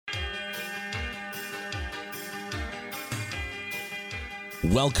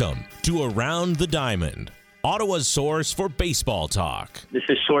Welcome to Around the Diamond, Ottawa's source for baseball talk. This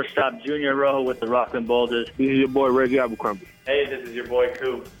is shortstop Junior Rojo with the Rockland Boulders. This is your boy Reggie Abercrombie. Hey, this is your boy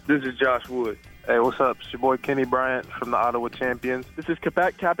Coop. This is Josh Wood. Hey, what's up? It's your boy Kenny Bryant from the Ottawa Champions. This is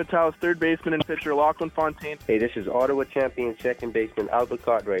Quebec Capital's third baseman and pitcher Lachlan Fontaine. Hey, this is Ottawa Champion second baseman Albert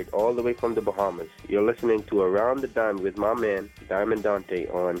Cartwright, all the way from the Bahamas. You're listening to Around the Diamond with my man, Diamond Dante,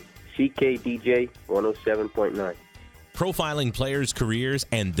 on CKDJ 107.9. Profiling players' careers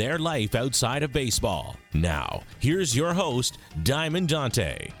and their life outside of baseball. Now, here's your host, Diamond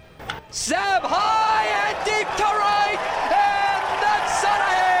Dante. Seb high and deep to right, and that's out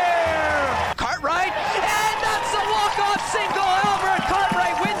of here! Cartwright, and that's a walk-off single. Albert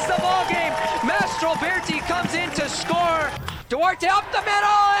Cartwright wins the ballgame. Mastroberti comes in to score. Duarte up the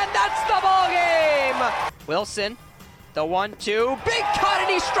middle, and that's the ballgame. Wilson, the 1-2, big cut, and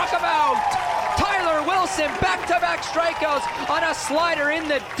he struck him out. Tyler Wilson, back-to-back strikeouts on a slider in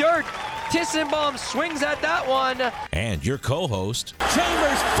the dirt. Tissenbaum swings at that one. And your co-host,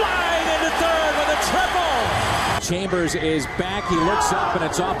 Chambers flying into third with a triple. Chambers is back. He looks up, and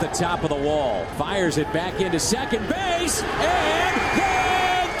it's off the top of the wall. Fires it back into second base, and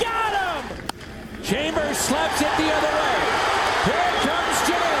they got him! Chambers slaps it the other way. Here comes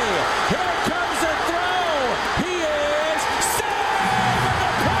Jimmy. Here comes the throw. He is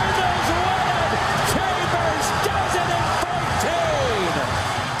safe, and the Cardinals win. Chambers does it in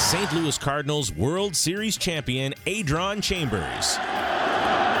 14. St. Louis Cardinals World Series champion Adron Chambers.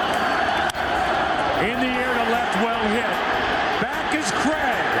 In the air to left, well hit. Back is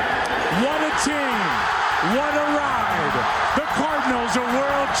Craig. What a team. What a ride. The Cardinals are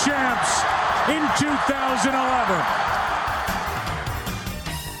world champs in 2011.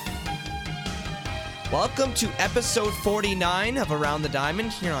 Welcome to episode 49 of Around the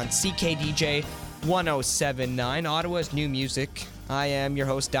Diamond here on CKDJ 107.9, Ottawa's new music. I am your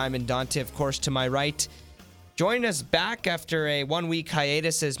host, Diamond Dante, of course, to my right. Joining us back after a one-week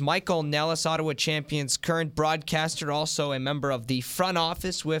hiatus is Michael Nellis, Ottawa Champions current broadcaster, also a member of the front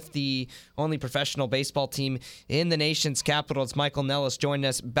office with the only professional baseball team in the nation's capital. It's Michael Nellis joining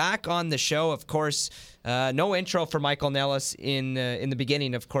us back on the show. Of course, no intro for Michael Nellis in the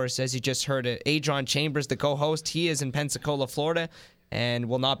beginning, of course, as you just heard. Adron Chambers, the co-host, he is in Pensacola, Florida, and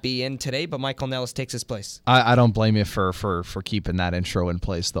will not be in today, but Michael Nellis takes his place. I don't blame you for keeping that intro in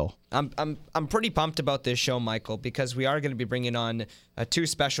place, though. I'm pretty pumped about this show, Michael, because we are going to be bringing on two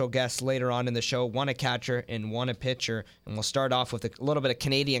special guests later on in the show, one a catcher and one a pitcher, and we'll start off with a little bit of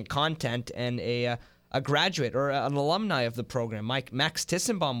Canadian content and a graduate or an alumni of the program. Max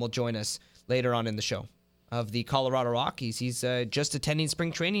Tissenbaum will join us later on in the show of the Colorado Rockies. He's just attending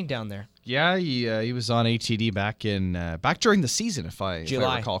spring training down there. Yeah, he was on ATD back during the season, if I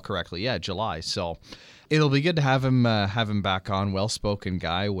recall correctly. Yeah, July. So it'll be good to have him back on. Well-spoken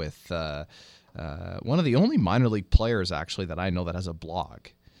guy with one of the only minor league players actually that I know that has a blog.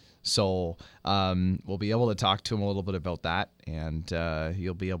 So we'll be able to talk to him a little bit about that, and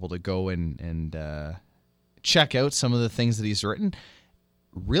you'll be able to go and check out some of the things that he's written.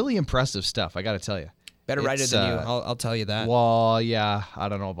 Really impressive stuff, I got to tell you. Better writer than you, I'll tell you that. Well, yeah, I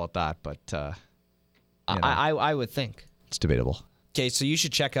don't know about that, but I would think. It's debatable. Okay, so you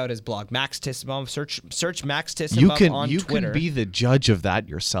should check out his blog, Max Tissenbaum. Search Max Tissenbaum on Twitter. You can be the judge of that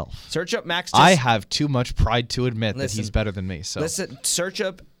yourself. Search up Max Tissenbaum. I have too much pride to admit that he's better than me. So listen, search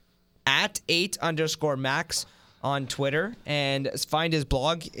up @8_Max on Twitter and find his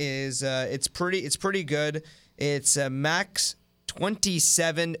blog. It's pretty good. It's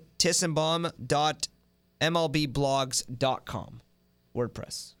max27tissenbaum.mlbblogs.com.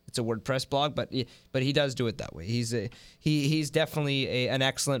 WordPress. It's a WordPress blog, but he does do it that way. He's definitely an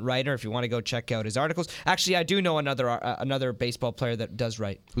excellent writer. If you want to go check out his articles, actually, I do know another baseball player that does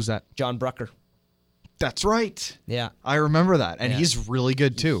write. Who's that? John Brucker. That's right. Yeah, I remember that, and he's really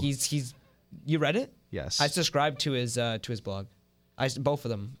good too. He's. You read it? Yes. I subscribed to his blog. Both of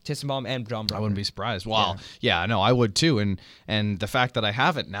them, Tissenbaum and John Brucker. I wouldn't be surprised. Well, yeah, no, I would too. And the fact that I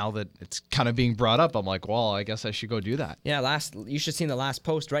haven't, now that it's kind of being brought up, I'm like, well, I guess I should go do that. Yeah, you should have seen the last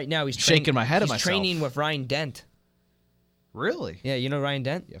post. Right now, he's shaking my head at myself. He's training with Ryan Dent. Really? Yeah, you know Ryan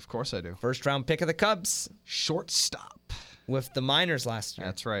Dent? Yeah, of course I do. First round pick of the Cubs. Shortstop. With the minors last year.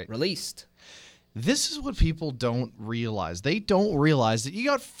 That's right. Released. This is what people don't realize. They don't realize that you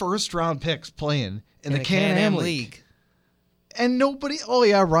got first round picks playing in the Can-Am League. And nobody,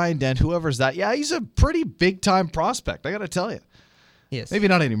 Ryan Dent, whoever's that. Yeah, he's a pretty big-time prospect, I got to tell you. Yes. Maybe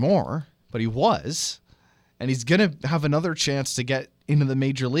not anymore, but he was. And he's going to have another chance to get into the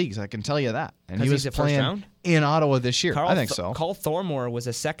major leagues, I can tell you that. And he was he's a playing, first round? in Ottawa this year. I think so. Carl Thormore was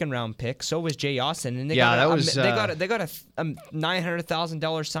a second-round pick. So was Jay Austin, and they got a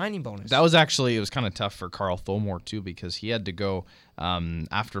 $900,000 signing bonus. That was actually, it was kind of tough for Carl Thormore too, because he had to go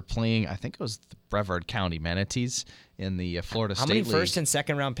after playing. I think it was the Brevard County Manatees in the Florida State League. How many first and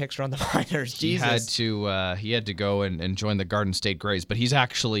second-round picks were on the minors? Jesus. He had to go and join the Garden State Grays, but he's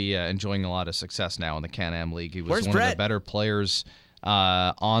actually enjoying a lot of success now in the Can-Am League. He was one of the better players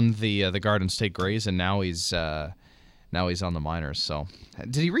on the Garden State Grays, and now he's on the minors. So,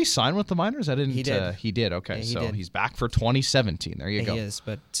 did he re-sign with the minors? I didn't. He did. He did. Okay, yeah, so did. He's back for 2017. There you go. He is.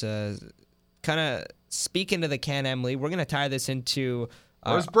 But kind of speaking to the Can-Am League, we're going to tie this into.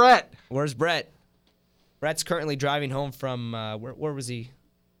 Where's Brett? Where's Brett? Brett's currently driving home from where was he?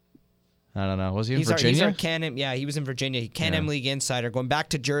 I don't know. Was he in Virginia? He's our Can-Am. Yeah, he was in Virginia. Can-Am League insider. Going back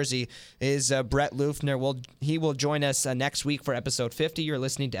to Jersey is Brett Lufner. He will join us next week for episode 50. You're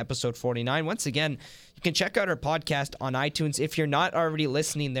listening to episode 49. Once again, you can check out our podcast on iTunes. If you're not already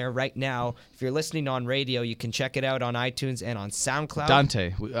listening there right now, if you're listening on radio, you can check it out on iTunes and on SoundCloud.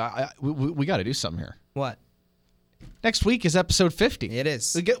 Dante, we got to do something here. What? Next week is episode 50. It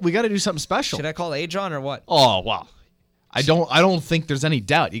is. We got to do something special. Should I call Adron or what? Oh, wow. I don't think there's any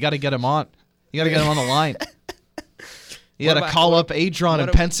doubt. You got to get him on. You got to get him on the line. You got to call up Adron in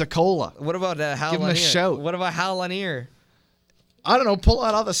Pensacola. What about Hal Give him a shout. What about Hal Lanier? I don't know. Pull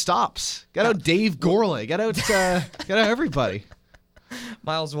out all the stops. Get out Dave Gorley. Get out everybody.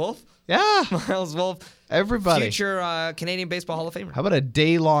 Miles Wolf? Yeah. Miles Wolf. Everybody. Future Canadian Baseball Hall of Famer. How about a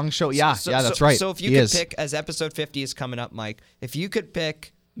day-long show? Yeah, that's right. So if you could pick, as episode 50 is coming up, Mike, if you could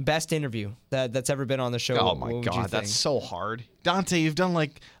pick best interview that's ever been on the show, oh my God, that's so hard. Dante, you've done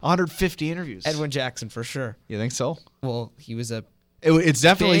like 150 interviews. Edwin Jackson, for sure. You think so? Well, he was it's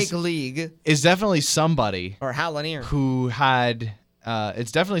definitely big league. It's definitely somebody. Or Hal Lanier. Who had,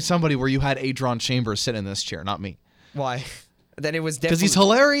 it's definitely somebody where you had Adron Chambers sit in this chair, not me. Why? Then it was because he's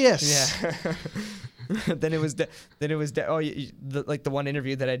hilarious. Yeah. then it was like the one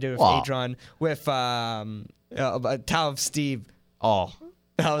interview that I did with Adron with Tao of Steve. Oh.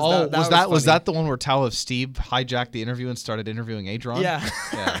 Was that the one where Tao of Steve hijacked the interview and started interviewing Adron? Yeah.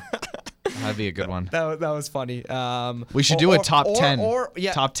 That'd be a good one. That was funny. We should do a top 10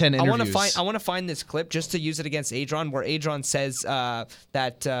 interviews. I want to find this clip just to use it against Adron, where Adron says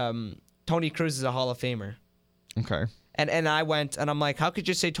that Tony Cruz is a Hall of Famer. Okay. And I went and I'm like, how could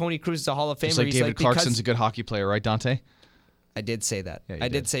you say Tony Cruz is a Hall of Famer? Just like He's David Clarkson's a good hockey player, right, Dante? I did say that. Yeah, I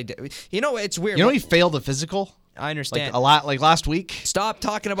did say. You know, it's weird. You know, he failed the physical. I understand. Like last week. Stop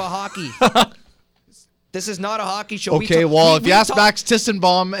talking about hockey. This is not a hockey show. Okay, if you ask Max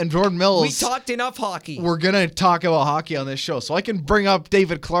Tissenbaum and Jordan Mills, we talked enough hockey. We're gonna talk about hockey on this show, so I can bring up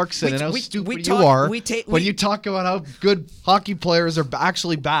David Clarkson and how stupid you are when you talk about how good hockey players are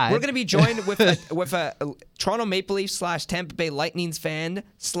actually bad. We're gonna be joined with a Toronto Maple Leafs / Tampa Bay Lightning's fan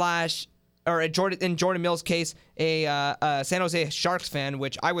 / or in Jordan Mills' case, a San Jose Sharks fan,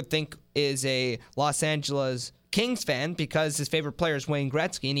 which I would think is a Los Angeles Kings fan because his favorite player is Wayne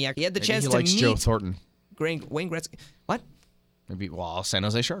Gretzky, and he had the chance to meet Joe Thornton. Wayne Gretzky. What? Maybe San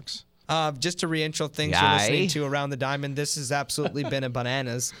Jose Sharks. Just to re-intro things you're listening to Around the Diamond, this has absolutely been a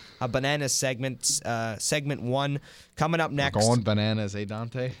bananas segment, segment 1. Coming up next. We're going bananas,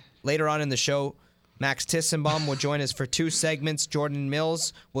 Dante? Later on in the show, Max Tissenbaum will join us for 2 segments. Jordan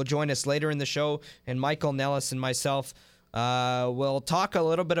Mills will join us later in the show, and Michael Nellis and myself we'll talk a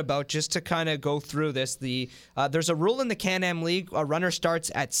little bit about, just to kind of go through this. There's a rule in the Can-Am League. A runner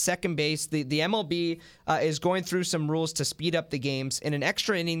starts at second base. The MLB is going through some rules to speed up the games. In an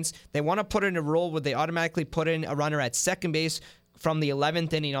extra innings, they want to put in a rule where they automatically put in a runner at second base from the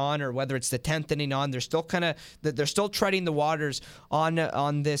 11th inning on, or whether it's the 10th inning on. They're still treading the waters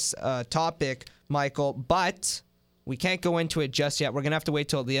on this topic, Michael, but we can't go into it just yet. We're going to have to wait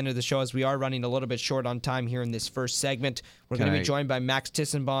till the end of the show, as we are running a little bit short on time here in this first segment. We're going to be joined by Max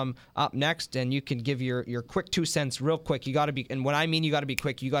Tissenbaum up next, and you can give your quick 2 cents real quick. You got to be, and when I mean you got to be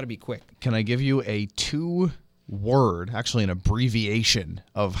quick, you got to be quick. Can I give you a 2-word, actually an abbreviation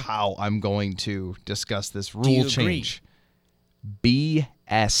of how I'm going to discuss this rule change?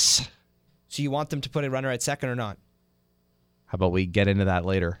 BS. So you want them to put a runner at second or not? How about we get into that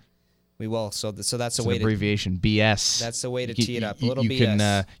later? We will. So that's a way to abbreviation. BS. That's the way to tee it up. A little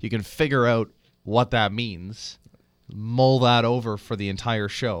BS. You can figure out what that means. Mull that over for the entire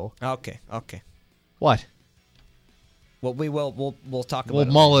show. Okay. What? Well, we'll talk about it.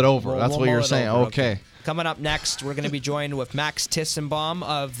 We'll mull it over. We'll That's what you're saying. Okay. Coming up next, we're going to be joined with Max Tissenbaum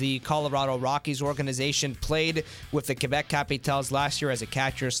of the Colorado Rockies organization. Played with the Quebec Capitals last year as a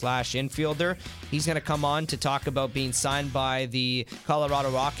catcher/infielder. He's going to come on to talk about being signed by the Colorado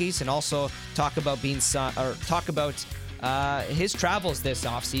Rockies and also talk about his travels this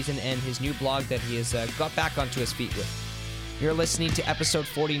offseason and his new blog that he has got back onto his feet with. You're listening to episode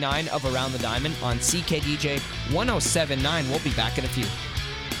 49 of Around the Diamond on CKDJ 107.9. We'll be back in a few.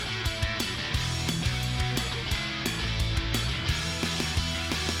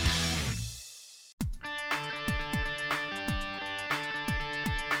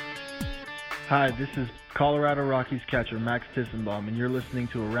 Hi, this is Colorado Rockies catcher Max Tissenbaum, and you're listening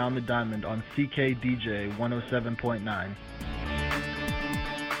to Around the Diamond on CKDJ 107.9.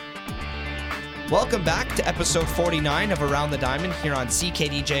 Welcome back to episode 49 of Around the Diamond here on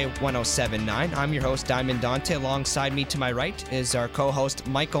CKDJ 107.9. I'm your host, Diamond Dante. Alongside me to my right is our co-host,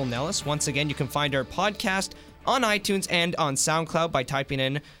 Michael Nellis. Once again, you can find our podcast on iTunes and on SoundCloud by typing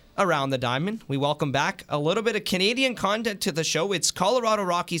in Around the Diamond. We welcome back a little bit of Canadian content to the show. It's Colorado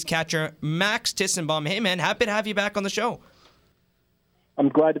Rockies catcher Max Tissenbaum. Hey, man, happy to have you back on the show. I'm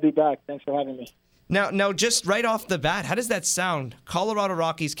glad to be back. Thanks for having me. Now, just right off the bat, how does that sound? Colorado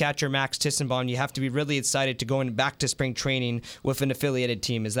Rockies catcher Max Tissenbaum, you have to be really excited to go back to spring training with an affiliated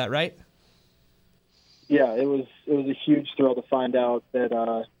team. Is that right? Yeah, it was a huge thrill to find out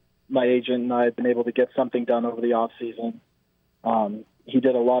that my agent and I had been able to get something done over the off season. He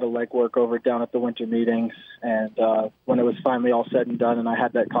did a lot of legwork over down at the winter meetings, and when it was finally all said and done and I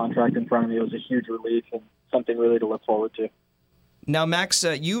had that contract in front of me, it was a huge relief and something really to look forward to. Now, Max,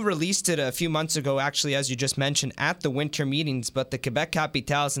 you released it a few months ago, actually, as you just mentioned, at the winter meetings, but the Quebec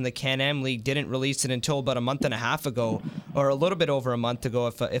Capitals and the Can-Am League didn't release it until about a month and a half ago, or a little bit over a month ago,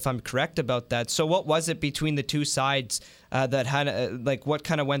 if I'm correct about that. So what was it between the two sides that had, what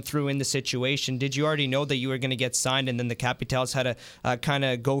kind of went through in the situation? Did you already know that you were going to get signed, and then the Capitals had to kind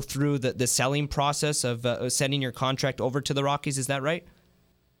of go through the selling process of sending your contract over to the Rockies? Is that right?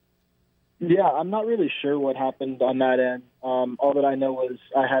 Yeah, I'm not really sure what happened on that end. All that I know was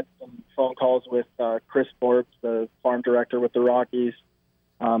I had some phone calls with Chris Forbes, the farm director with the Rockies,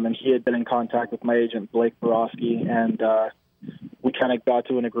 and he had been in contact with my agent, Blake Borowski, and we kind of got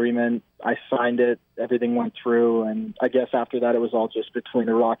to an agreement. I signed it. Everything went through, and I guess after that it was all just between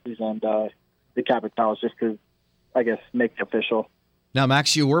the Rockies and the Capitals just to, I guess, make it official. Now,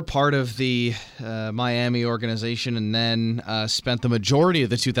 Max, you were part of the Miami organization and then spent the majority of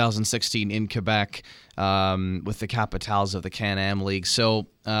the 2016 in Quebec with the Capitals of the Can-Am League. So,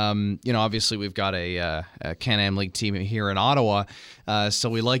 obviously we've got a Can-Am League team here in Ottawa, so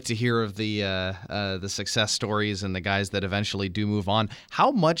we like to hear of the success stories and the guys that eventually do move on.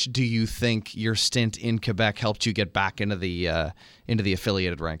 How much do you think your stint in Quebec helped you get back into the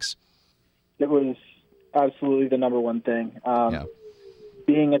affiliated ranks? It was absolutely the number one thing. Yeah.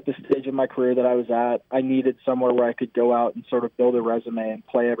 Being at the stage of my career that I was at, I needed somewhere where I could go out and sort of build a resume and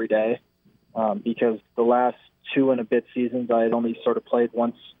play every day, because the last 2 and a bit seasons I had only sort of played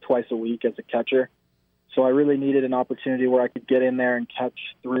once, twice a week as a catcher. So I really needed an opportunity where I could get in there and catch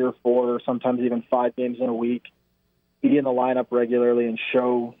 3 or 4 or sometimes even 5 games in a week, be in the lineup regularly and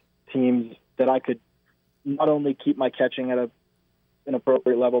show teams that I could not only keep my catching at an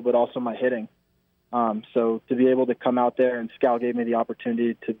appropriate level, but also my hitting. So to be able to come out there, and Scal gave me the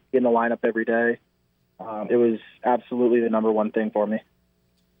opportunity to be in the lineup every day, it was absolutely the number one thing for me.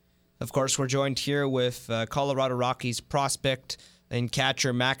 Of course, we're joined here with Colorado Rockies prospect and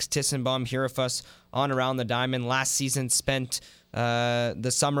catcher Max Tissenbaum here with us on Around the Diamond. Last season spent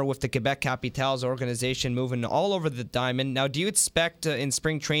the summer with the Quebec Capitals organization, moving all over the diamond. Now, do you expect in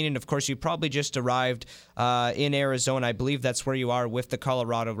spring training, of course, you probably just arrived in Arizona. I believe that's where you are with the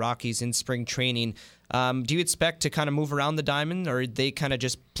Colorado Rockies in spring training. Do you expect to kind of move around the diamond, or are they kind of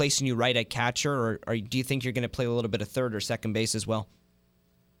just placing you right at catcher, or do you think you're going to play a little bit of third or second base as well?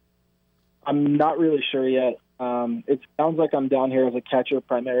 I'm not really sure yet. It sounds like I'm down here as a catcher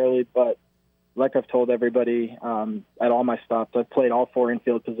primarily, but like I've told everybody at all my stops, I've played all 4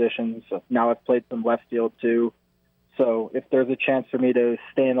 infield positions. Now I've played some left field too. So if there's a chance for me to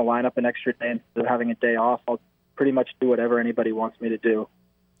stay in the lineup an extra day instead of having a day off, I'll pretty much do whatever anybody wants me to do.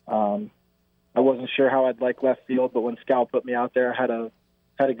 I wasn't sure how I'd like left field, but when Scal put me out there, I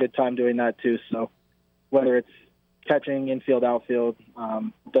had a good time doing that too. So whether it's catching, infield, outfield,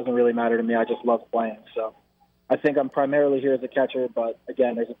 doesn't really matter to me. I just love playing. So I think I'm primarily here as a catcher, but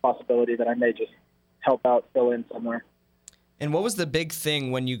again, there's a possibility that I may just help out, fill in somewhere. And what was the big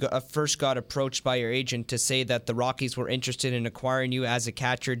thing when you first got approached by your agent to say that the Rockies were interested in acquiring you as a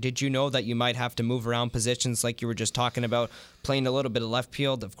catcher? Did you know that you might have to move around positions like you were just talking about, playing a little bit of left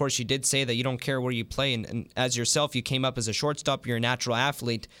field? Of course, you did say that you don't care where you play, and as yourself, you came up as a shortstop. You're a natural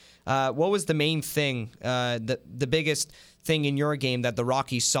athlete. What was the main thing, the biggest thing in your game that the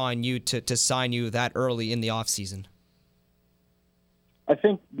Rockies saw in you to sign you that early in the offseason? I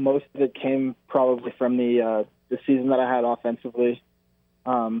think most of it came probably from the season that I had offensively.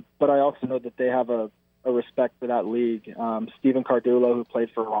 But I also know that they have a respect for that league. Steven Cardullo, who played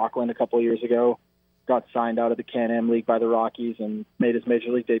for Rockland a couple of years ago, got signed out of the Can-Am League by the Rockies and made his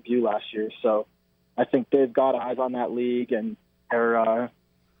Major League debut last year. So I think they've got eyes on that league, and they're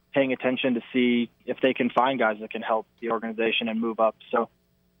paying attention to see if they can find guys that can help the organization and move up. So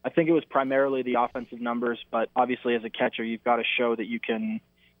I think it was primarily the offensive numbers, but obviously as a catcher, you've got to show that you can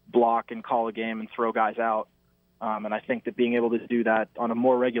block and call a game and throw guys out. And I think that being able to do that on a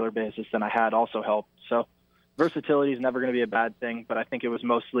more regular basis than I had also helped. So versatility is never going to be a bad thing, but I think it was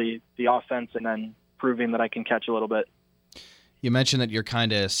mostly the offense and then proving that I can catch a little bit. You mentioned that you're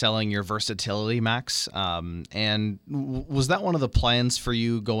kind of selling your versatility, Max. And was that one of the plans for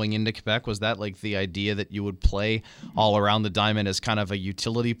you going into Quebec? Was that like the idea that you would play all around the diamond as kind of a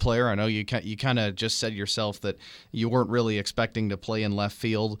utility player? I know you kind of just said yourself that you weren't really expecting to play in left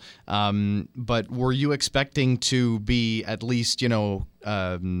field. But were you expecting to be at least,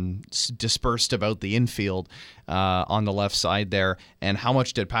 dispersed about the infield on the left side there? And how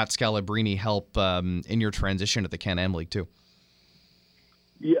much did Pat Scalabrini help in your transition to the Can-Am League too?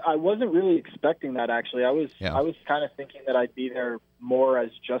 Yeah, I wasn't really expecting that, actually. I was kind of thinking that I'd be there more as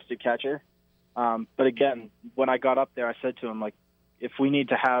just a catcher. But again, when I got up there, I said to him, like, if we need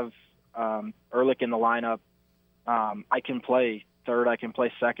to have Ehrlich in the lineup, I can play third, I can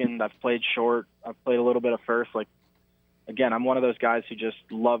play second. I've played short. I've played a little bit of first. Like, again, I'm one of those guys who just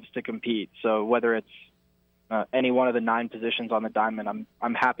loves to compete. So whether it's any one of the 9 positions on the diamond,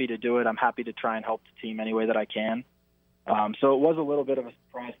 I'm happy to do it. I'm happy to try and help the team any way that I can. So it was a little bit of a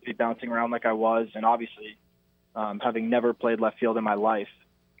surprise to be bouncing around like I was, and obviously having never played left field in my life,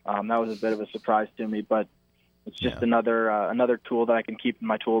 that was a bit of a surprise to me. But it's just another tool that I can keep in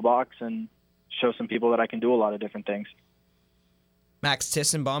my toolbox and show some people that I can do a lot of different things. Max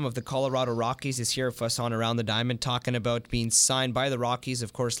Tissenbaum of the Colorado Rockies is here with us on Around the Diamond, talking about being signed by the Rockies.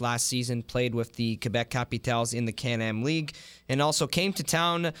 Of course, last season played with the Quebec Capitals in the Can-Am League, and also came to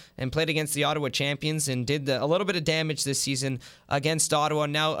town and played against the Ottawa Champions and did a little bit of damage this season against Ottawa.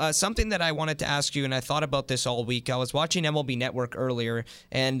 Now, something that I wanted to ask you, and I thought about this all week. I was watching MLB Network earlier,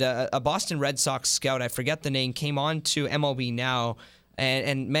 and a Boston Red Sox scout, I forget the name, came on to MLB Now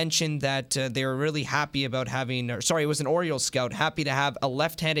and mentioned that they were really happy about it was an Orioles scout, happy to have a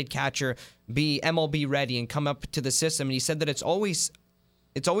left-handed catcher be MLB ready and come up to the system. And he said that it's always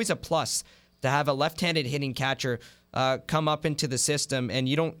a plus to have a left-handed hitting catcher come up into the system, and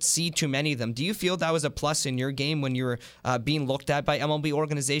you don't see too many of them. Do you feel that was a plus in your game when you were being looked at by MLB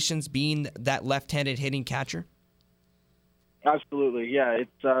organizations, being that left-handed hitting catcher? Absolutely, yeah.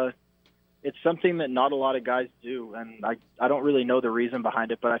 It's something that not a lot of guys do, and I don't really know the reason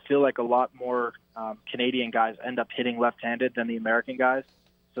behind it, but I feel like a lot more Canadian guys end up hitting left-handed than the American guys.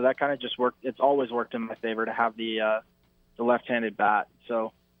 So that kind of just worked. It's always worked in my favor to have the left-handed bat.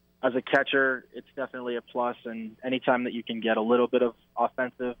 So as a catcher, it's definitely a plus, and anytime that you can get a little bit of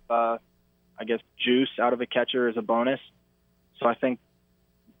offensive, juice out of a catcher is a bonus. So I think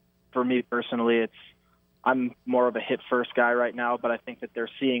for me personally, I'm more of a hit-first guy right now, but I think that they're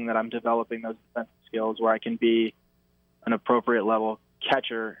seeing that I'm developing those defensive skills where I can be an appropriate level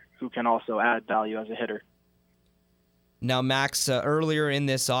catcher who can also add value as a hitter. Now, Max, earlier in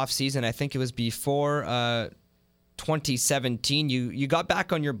this offseason, I think it was before 2017, you got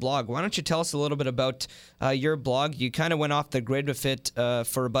back on your blog. Why don't you tell us a little bit about your blog? You kind of went off the grid with it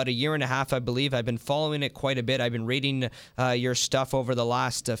for about a year and a half, I believe. I've been following it quite a bit. I've been reading your stuff over the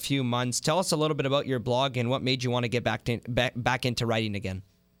last few months. Tell us a little bit about your blog and what made you want to get back into writing again.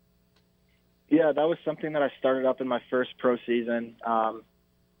 Yeah, that was something that I started up in my first pro season.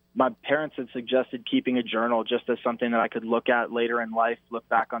 My parents had suggested keeping a journal just as something that I could look at later in life, look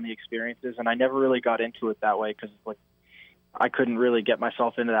back on the experiences, and I never really got into it that way because I couldn't really get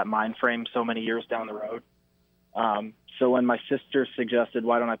myself into that mind frame so many years down the road. So when my sister suggested,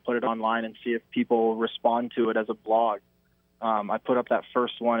 why don't I put it online and see if people respond to it as a blog, I put up that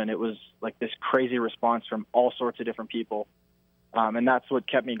first one, and it was like this crazy response from all sorts of different people. And that's what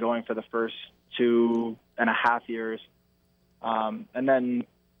kept me going for the first 2.5 years. And then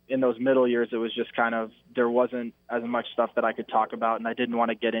in those middle years, it was just kind of, there wasn't as much stuff that I could talk about, and I didn't want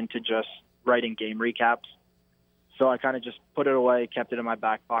to get into just writing game recaps. So I kind of just put it away, kept it in my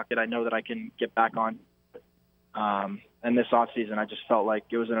back pocket. I know that I can get back on. And this off season, I just felt like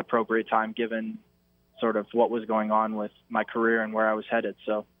it was an appropriate time given sort of what was going on with my career and where I was headed.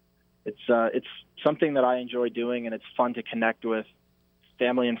 So it's something that I enjoy doing, and it's fun to connect with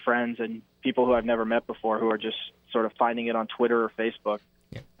family and friends and people who I've never met before who are just sort of finding it on Twitter or Facebook.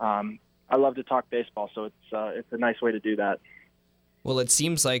 Yeah. I love to talk baseball, so it's a nice way to do that. Well, it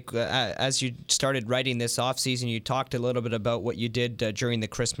seems like as you started writing this offseason, you talked a little bit about what you did during the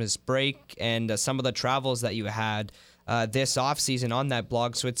Christmas break and some of the travels that you had this offseason on that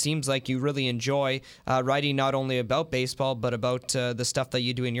blog. So it seems like you really enjoy writing not only about baseball, but about the stuff that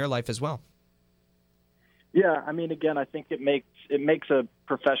you do in your life as well. Yeah, I mean, again, I think it makes a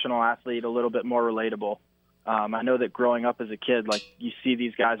professional athlete a little bit more relatable. I know that growing up as a kid, like you see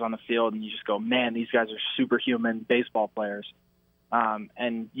these guys on the field and you just go, man, these guys are superhuman baseball players.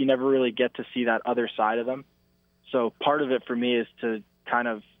 And you never really get to see that other side of them. So part of it for me is to kind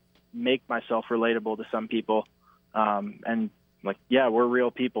of make myself relatable to some people. And like, yeah, we're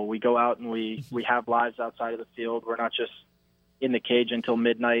real people. We go out and we have lives outside of the field. We're not just in the cage until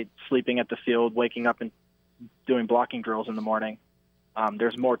midnight, sleeping at the field, waking up and doing blocking drills in the morning.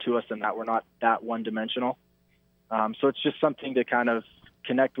 There's more to us than that. We're not that one-dimensional. So it's just something to kind of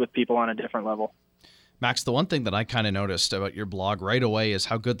connect with people on a different level. Max, the one thing that I kind of noticed about your blog right away is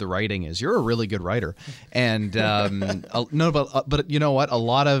how good the writing is. You're a really good writer, and but you know what? A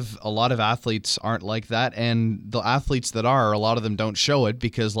lot of athletes aren't like that, and the athletes that are, a lot of them don't show it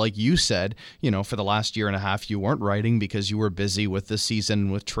because, like you said, for the last year and a half, you weren't writing because you were busy with the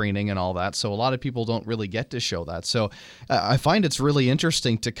season, with training and all that. So a lot of people don't really get to show that. So I find it's really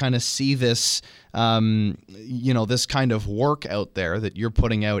interesting to kind of see this. This kind of work out there that you're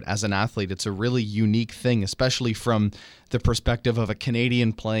putting out as an athlete. It's a really unique thing, especially from the perspective of a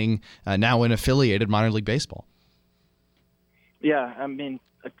Canadian playing now in affiliated minor league baseball. Yeah, I mean,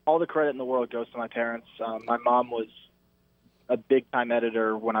 all the credit in the world goes to my parents. My mom was a big-time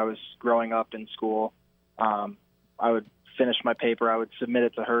editor when I was growing up in school. I would finish my paper, I would submit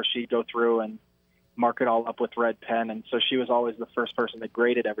it to her, she'd go through and mark it all up with red pen, and so she was always the first person that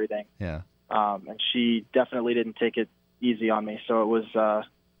graded everything. Yeah. And she definitely didn't take it easy on me. So it was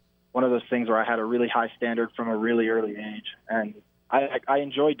one of those things where I had a really high standard from a really early age, and I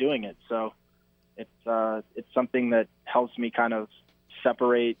enjoy doing it. So it's something that helps me kind of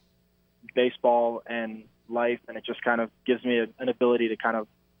separate baseball and life, and it just kind of gives me an ability to kind of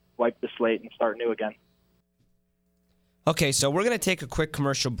wipe the slate and start new again. Okay, so we're going to take a quick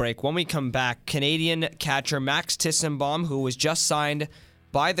commercial break. When we come back, Canadian catcher Max Tissenbaum, who was just signed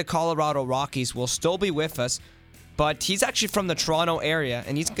by the Colorado Rockies, will still be with us, but he's actually from the Toronto area,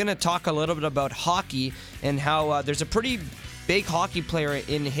 and he's going to talk a little bit about hockey and how there's a pretty big hockey player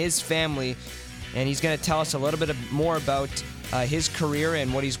in his family, and he's going to tell us a little bit more about his career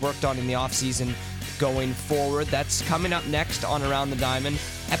and what he's worked on in the offseason going forward. That's coming up next on Around the Diamond,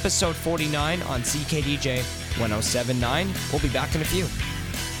 episode 49 on CKDJ 107.9. We'll be back in a few.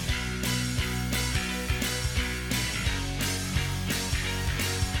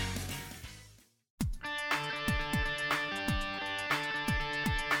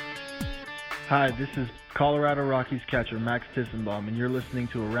 Hi, this is Colorado Rockies catcher Max Tissenbaum, and you're listening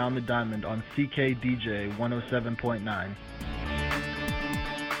to Around the Diamond on CKDJ 107.9.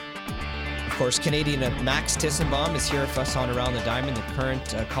 Of course, Canadian Max Tissenbaum is here with us on Around the Diamond, the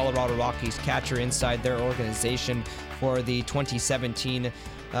current Colorado Rockies catcher inside their organization for the 2017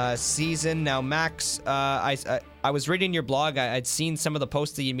 season. Now, Max, I was reading your blog. I'd seen some of the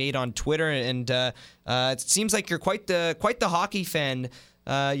posts that you made on Twitter, and it seems like you're quite the hockey fan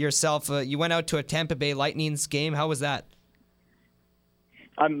yourself. You went out to a Tampa Bay Lightning's game. How was that?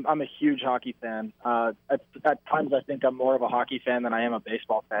 I'm a huge hockey fan. At times, I think I'm more of a hockey fan than I am a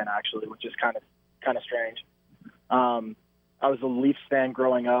baseball fan, actually, which is kind of strange. I was a Leafs fan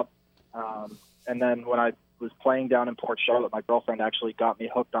growing up, and then when I was playing down in Port Charlotte, my girlfriend actually got me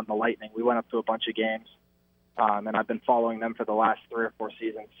hooked on the Lightning. We went up to a bunch of games, and I've been following them for the last 3 or 4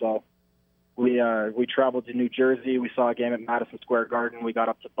 seasons. So we traveled to New Jersey. We saw a game at Madison Square Garden. We got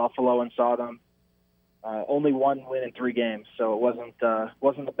up to Buffalo and saw them. Only one win in 3 games, so it wasn't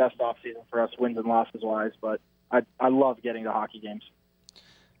the best offseason for us wins and losses wise, but I love getting to hockey games.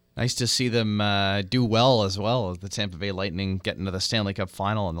 Nice to see them do well as well, the Tampa Bay Lightning getting to the Stanley Cup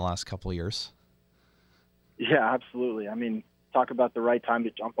final in the last couple of years. Yeah, absolutely. I mean, talk about the right time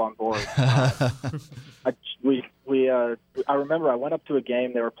to jump on board. I remember I went up to a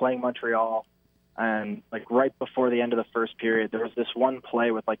game. They were playing Montreal. And like right before the end of the first period, there was this one play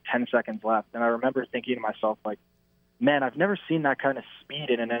with like 10 seconds left. And I remember thinking to myself, like, man, I've never seen that kind of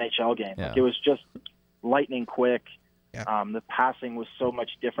speed in an NHL game. Yeah. Like, it was just lightning quick. Yeah. The passing was so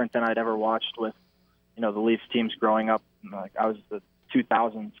much different than I'd ever watched with, the Leafs teams growing up. Like, I was the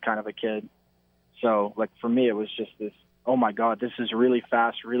 2000s kind of a kid. So, like, for me, it was just this, oh, my God, this is really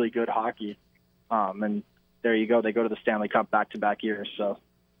fast, really good hockey. And there you go. They go to the Stanley Cup back-to-back years. So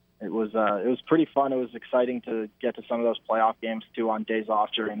it was pretty fun. It was exciting to get to some of those playoff games, too, on days off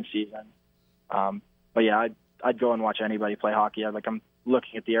during the season. But, yeah, I'd go and watch anybody play hockey. I'm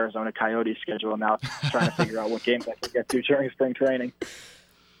looking at the Arizona Coyotes schedule now, trying to figure out what games I can get to during spring training.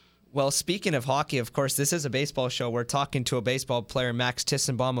 Well, speaking of hockey, of course, this is a baseball show. We're talking to a baseball player. Max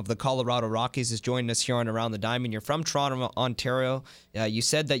Tissenbaum of the Colorado Rockies is joining us here on Around the Diamond. You're from Toronto, Ontario. You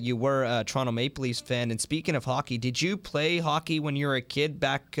said that you were a Toronto Maple Leafs fan. And speaking of hockey, did you play hockey when you were a kid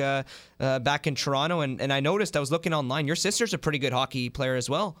back in Toronto? And I noticed, I was looking online, your sister's a pretty good hockey player as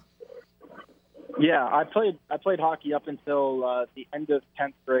well. Yeah, I played hockey up until the end of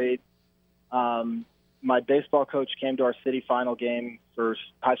 10th grade. My baseball coach came to our city final game for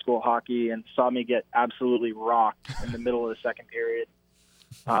high school hockey and saw me get absolutely rocked in the middle of the second period.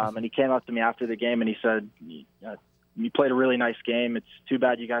 And he came up to me after the game and he said, you played a really nice game. It's too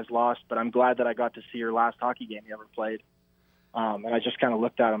bad you guys lost, but I'm glad that I got to see your last hockey game you ever played. And I just kind of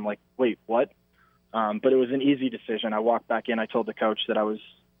looked at him like, wait, what? But it was an easy decision. I walked back in. I told the coach that I was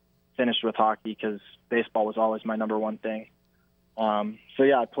finished with hockey because baseball was always my number one thing. So,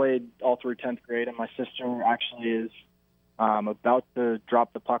 yeah, I played all through 10th grade, and my sister actually is about to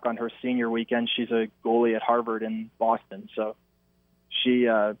drop the puck on her senior weekend. She's a goalie at Harvard in Boston. So she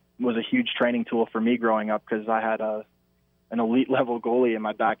was a huge training tool for me growing up because I had an elite-level goalie in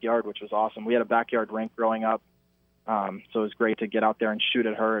my backyard, which was awesome. We had a backyard rink growing up, so it was great to get out there and shoot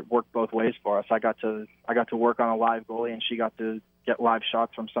at her. It worked both ways for us. I got to work on a live goalie, and she got to get live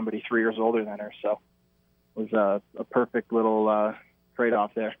shots from somebody 3 years older than her. So it was a perfect little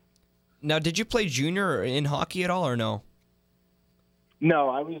trade-off there. Now, did you play junior in hockey at all, or no? No,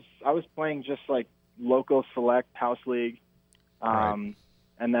 I was playing just like local select house league, Right.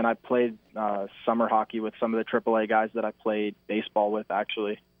 And then I played summer hockey with some of the AAA guys that I played baseball with,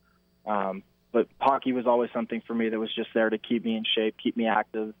 actually. But hockey was always something for me that was just there to keep me in shape, keep me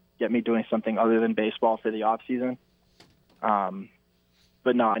active, get me doing something other than baseball for the off season.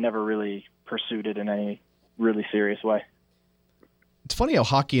 But no, I never really pursued it in any really serious way. It's funny how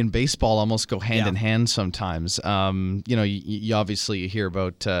hockey and baseball almost go hand in hand sometimes. You obviously hear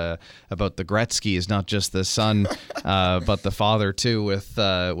about the Gretzkys, not just the son, but the father too, with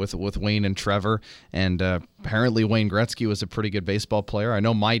Wayne and Trevor. And apparently Wayne Gretzky was a pretty good baseball player. I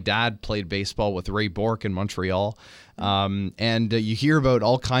know my dad played baseball with Ray Bourque in Montreal. And you hear about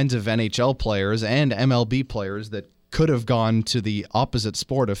all kinds of NHL players and MLB players that could have gone to the opposite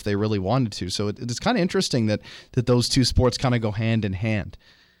sport if they really wanted to. So it's kind of interesting that those two sports kind of go hand in hand.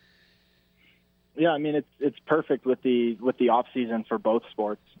 Yeah, I mean it's perfect with the off season for both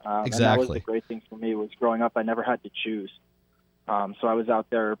sports. Exactly. And that was the great thing for me was growing up I never had to choose. So I was out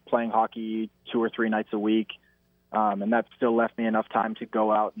there playing hockey 2 or 3 nights a week, and that still left me enough time to go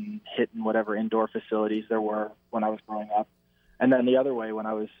out and hit in whatever indoor facilities there were when I was growing up. And then the other way, when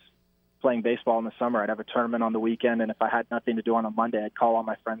I was playing baseball in the summer, I'd have a tournament on the weekend, and if I had nothing to do on a Monday, I'd call all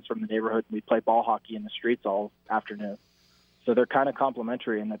my friends from the neighborhood and we'd play ball hockey in the streets all afternoon. So they're kind of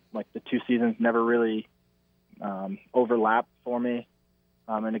complementary, and the two seasons never really overlapped for me,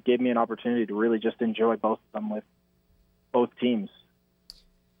 and it gave me an opportunity to really just enjoy both of them with both teams.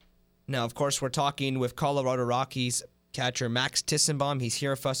 Now, of course, we're talking with Colorado Rockies catcher Max Tissenbaum. He's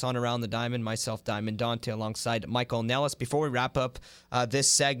here with us on Around the Diamond, myself, Diamond Dante, alongside Michael Nellis. Before we wrap up this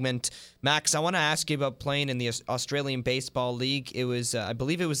segment, Max, I want to ask you about playing in the Australian Baseball League. It was, I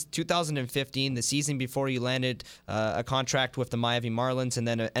believe it was 2015, the season before you landed a contract with the Miami Marlins and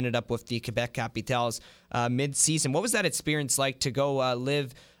then ended up with the Quebec Capitals mid-season. What was that experience like to go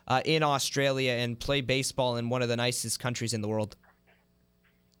live in Australia and play baseball in one of the nicest countries in the world?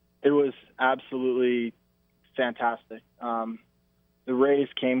 It was absolutely fantastic. The Rays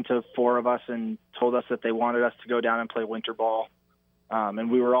came to 4 of us and told us that they wanted us to go down and play winter ball. And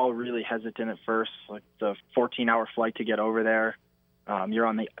we were all really hesitant at first, like the 14-hour flight to get over there. You're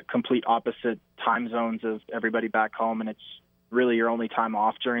on the complete opposite time zones of everybody back home, and it's really your only time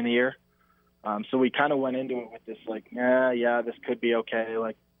off during the year. So we kind of went into it with this like, yeah, this could be okay.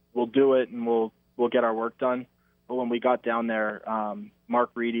 Like, we'll do it and we'll get our work done. But when we got down there,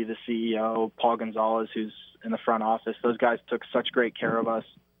 Mark Reedy, the CEO, Paul Gonzalez, who's in the front office, those guys took such great care of us.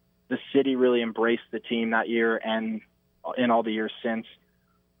 The city really embraced the team that year and in all the years since.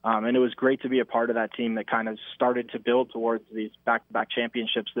 And it was great to be a part of that team that kind of started to build towards these back-to-back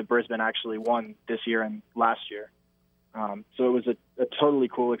championships that Brisbane actually won this year and last year. So it was a totally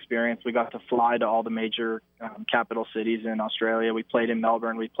cool experience. We got to fly to all the major capital cities in Australia. We played in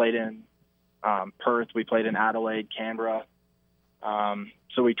Melbourne. We played in Perth. We played in Adelaide, Canberra.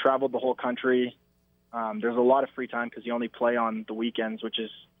 So we traveled the whole country. There's a lot of free time because you only play on the weekends, which is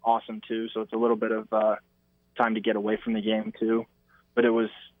awesome too. So it's a little bit of time to get away from the game too. But it was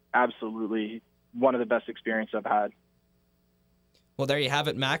absolutely one of the best experiences I've had. Well, there you have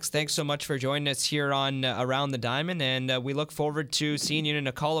it, Max. Thanks so much for joining us here on Around the Diamond, and we look forward to seeing you in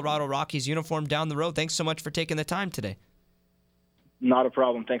a Colorado Rockies uniform down the road. Thanks so much for taking the time today. Not a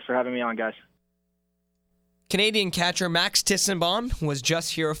problem. Thanks for having me on, guys. Canadian catcher Max Tissenbaum was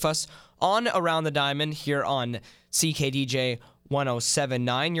just here with us on Around the Diamond here on CKDJ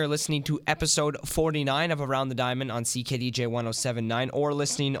 107.9. You're listening to episode 49 of Around the Diamond on CKDJ 107.9, or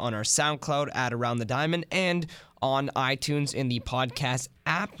listening on our SoundCloud at Around the Diamond and on iTunes in the podcast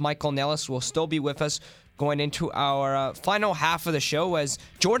app. Michael Nellis will still be with us going into our final half of the show, as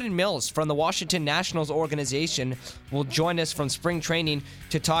Jordan Mills from the Washington Nationals organization will join us from spring training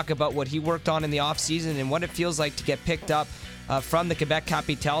to talk about what he worked on in the offseason and what it feels like to get picked up from the Quebec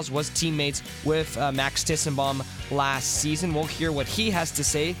Capitals, was teammates with Max Tissenbaum last season. We'll hear what he has to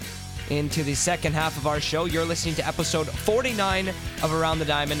say into the second half of our show. You're listening to episode 49 of Around the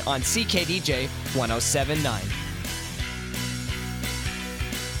Diamond on CKDJ 107.9.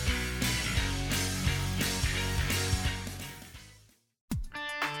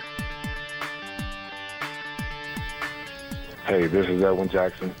 Hey, this is Edwin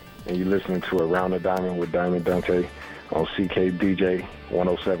Jackson, and you're listening to Around the Diamond with Diamond Dante on CKDJ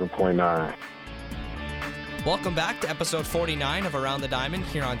 107.9. Welcome back to episode 49 of Around the Diamond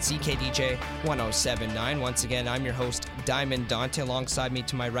here on CKDJ 107.9. Once again, I'm your host, Diamond Dante. Alongside me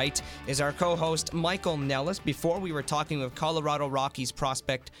to my right is our co-host, Michael Nellis. Before, we were talking with Colorado Rockies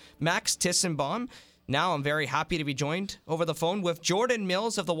prospect Max Tissenbaum. Now I'm very happy to be joined over the phone with Jordan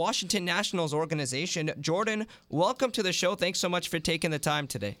Mills of the Washington Nationals organization. Jordan, welcome to the show. Thanks so much for taking the time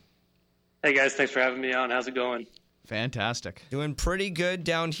today. Hey guys, thanks for having me on. How's it going? Fantastic. Doing pretty good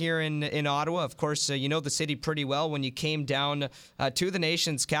down here in Ottawa. Of course, you know the city pretty well when you came down to the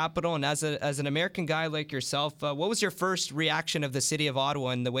nation's capital. And as an American guy like yourself, what was your first reaction of the city of Ottawa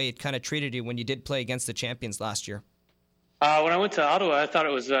and the way it kind of treated you when you did play against the champions last year? When I went to Ottawa, I thought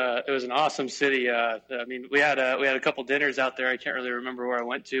it was an awesome city. I mean, we had a couple dinners out there. I can't really remember where I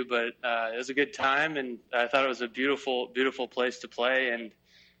went to, but it was a good time, and I thought it was a beautiful place to play, and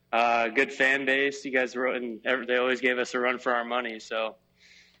good fan base. You guys wrote, and they always gave us a run for our money, so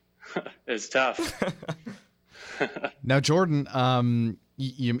it's tough. Now, Jordan,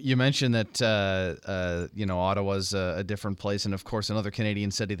 you mentioned that Ottawa's a different place, and of course, another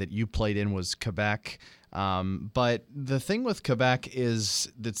Canadian city that you played in was Quebec. But the thing with Quebec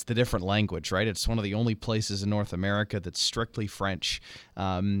is it's the different language, right? It's one of the only places in North America that's strictly French.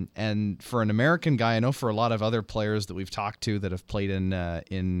 And for an American guy, I know for a lot of other players that we've talked to that have played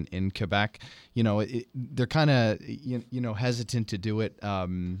in Quebec, they're kind of hesitant to do it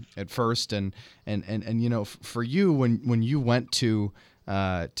at first. And for you, when you went to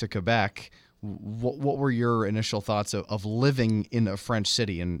Quebec, what were your initial thoughts of living in a French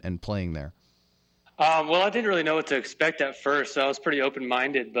city and playing there? Well, I didn't really know what to expect at first, so I was pretty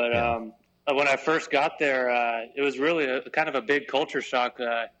open-minded. But when I first got there, it was really kind of a big culture shock.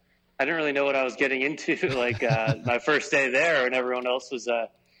 I didn't really know what I was getting into. Like my first day there, and everyone else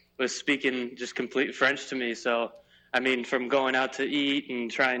was speaking just complete French to me. So, I mean, from going out to eat and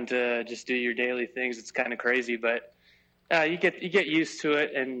trying to just do your daily things, it's kind of crazy. But you get used to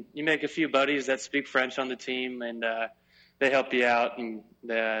it, and you make a few buddies that speak French on the team, and they help you out, and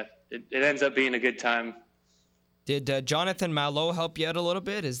it ends up being a good time. Did Jonathan Malo help you out a little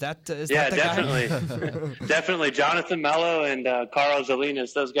bit? Is that the definitely. guy? Definitely. Jonathan Malo and Carl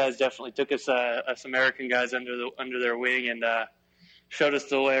Zalinas, those guys definitely took us American guys under their wing and showed us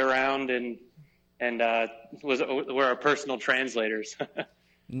the way around and were our personal translators.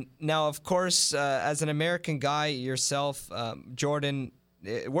 Now, of course, as an American guy yourself, Jordan,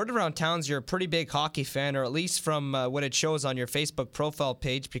 word around town's you're a pretty big hockey fan, or at least from what it shows on your Facebook profile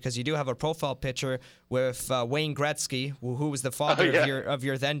page, because you do have a profile picture with Wayne Gretzky, who was the father of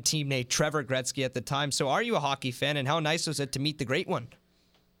your then teammate Trevor Gretzky at the time. So are you a hockey fan, and how nice was it to meet the Great One?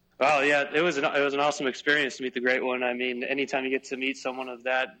 Well, yeah, it was an awesome experience to meet the Great One. I mean, anytime you get to meet someone of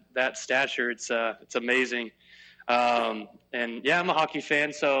that stature, it's amazing. And yeah, I'm a hockey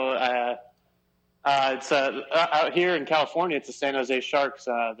fan, so it's out here in California. It's the San Jose Sharks.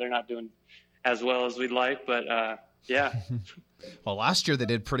 They're not doing as well as we'd like, but yeah. Well, last year they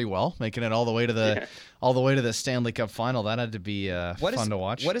did pretty well, making it all the way to the Stanley Cup final. That had to be fun to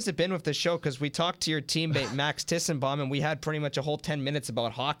watch. What has it been with the show? Because we talked to your teammate Max Tissenbaum, and we had pretty much a whole 10 minutes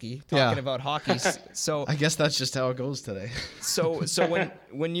about hockey, talking about hockey. So I guess that's just how it goes today. So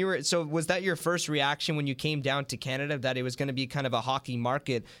when you were, so was that your first reaction when you came down to Canada, that it was going to be kind of a hockey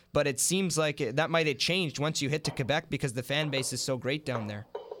market? But it seems like that might have changed once you hit to Quebec because the fan base is so great down there.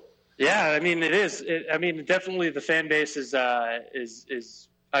 Yeah, I mean it is. Definitely the fan base is.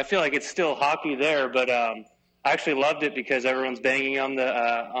 I feel like it's still hockey there, but I actually loved it because everyone's banging on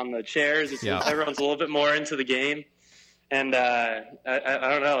the chairs. Everyone's a little bit more into the game, and I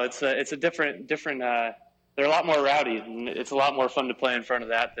don't know. It's a different. They're a lot more rowdy, and it's a lot more fun to play in front of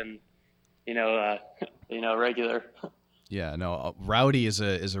that than regular. Yeah, no, rowdy is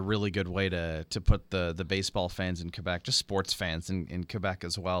a really good way to put the baseball fans in Quebec, just sports fans in Quebec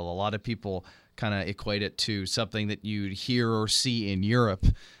as well. A lot of people kind of equate it to something that you'd hear or see in Europe,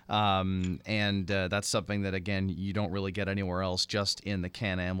 and that's something that, again, you don't really get anywhere else, just in the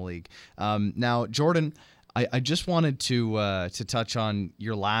Can-Am League. Now, Jordan, I just wanted to touch on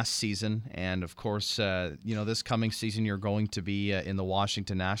your last season, and of course, this coming season you're going to be in the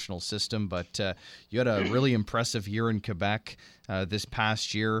Washington National system. But you had a really impressive year in Quebec this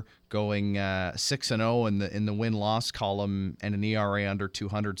past year, going 6-0 in the win-loss column and an ERA under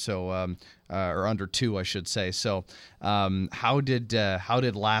 200, so or under 2, I should say. So, how did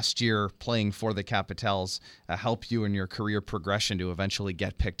last year playing for the Capitals help you in your career progression to eventually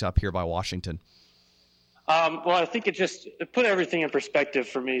get picked up here by Washington? Well, I think it put everything in perspective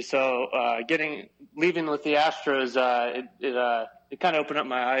for me. So leaving with the Astros, it kind of opened up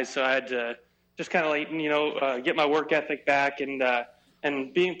my eyes. So I had to just kind of get my work ethic back, and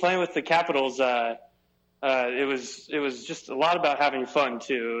playing with the Capitals. It was just a lot about having fun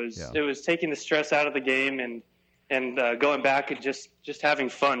too. It was taking the stress out of the game and going back and just having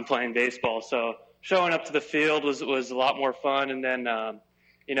fun playing baseball. So showing up to the field was a lot more fun, and then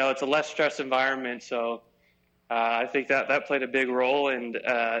it's a less stress environment. So. I think that played a big role, and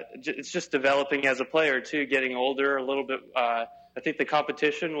it's just developing as a player too, getting older a little bit. I think the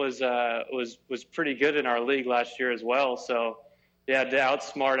competition was pretty good in our league last year as well. So, yeah, to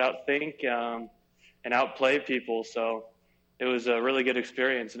outsmart, outthink, and outplay people. So it was a really good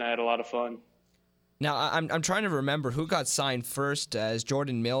experience, and I had a lot of fun. Now, I'm trying to remember who got signed first, as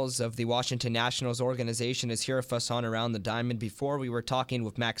Jordan Mills of the Washington Nationals organization is here with us on Around the Diamond. Before, we were talking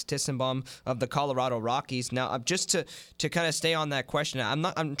with Max Tissenbaum of the Colorado Rockies. Now, just to kind of stay on that question,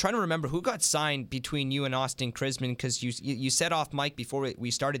 I'm trying to remember who got signed between you and Austin Krisman, because you said off mic before we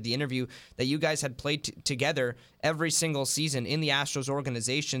started the interview that you guys had played together every single season in the Astros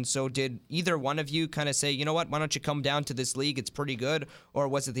organization. So did either one of you kind of say, you know what, why don't you come down to this league? It's pretty good, or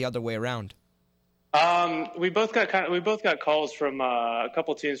was it the other way around? We both got calls from a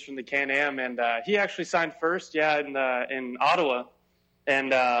couple teams from the Can-Am, and he actually signed first, in Ottawa,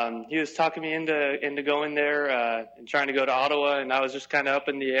 and he was talking me into going there and trying to go to Ottawa, and I was just kind of up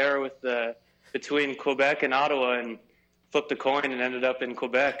in the air with between Quebec and Ottawa, and flipped a coin and ended up in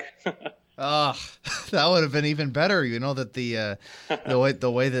Quebec. That would have been even better. You know that the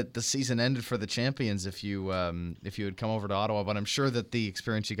way that the season ended for the champions if you had come over to Ottawa. But I'm sure that the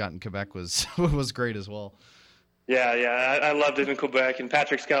experience you got in Quebec was great as well. Yeah, I loved it in Quebec. And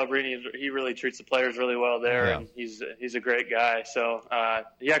Patrick Scalabrini, he really treats the players really well there, and he's a great guy. So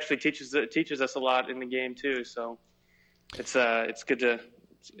he actually teaches us a lot in the game too. So it's good to.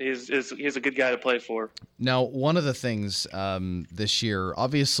 He's a good guy to play for. Now, one of the things this year,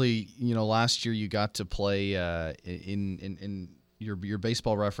 obviously, last year you got to play in your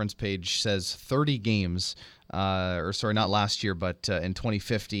Baseball Reference page says 30 games, not last year, but in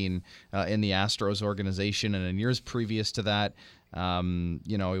 2015 in the Astros organization, and in years previous to that,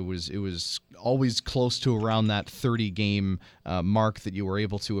 it was always close to around that 30-game mark that you were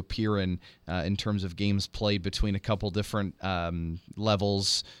able to appear in terms of games played between a couple different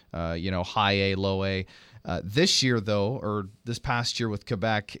levels, high A, low A. This year, though, or this past year with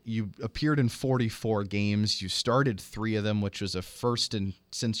Quebec, you appeared in 44 games. You started 3 of them, which was a first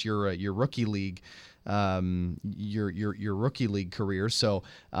since your rookie league. Your rookie league career, so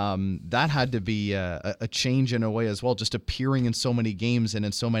that had to be a change in a way as well, just appearing in so many games and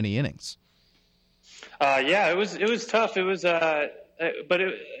in so many innings. It was tough. It was,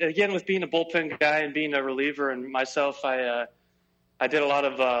 again, with being a bullpen guy and being a reliever, and myself, I did a lot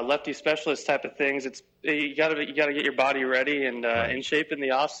of lefty specialist type of things. You got to get your body ready and in shape in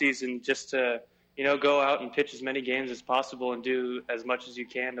the off season, just to go out and pitch as many games as possible and do as much as you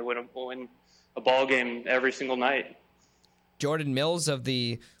can to win a ball game every single night. Jordan Mills of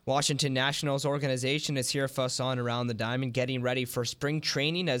the Washington Nationals organization is here for us on Around the Diamond, getting ready for spring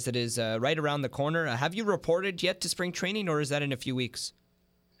training as it is right around the corner. Have you reported yet to spring training, or is that in a few weeks?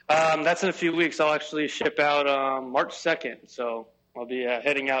 That's in a few weeks. I'll actually ship out March 2nd, so I'll be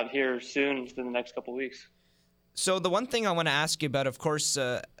heading out here soon within the next couple weeks. So the one thing I want to ask you about, of course,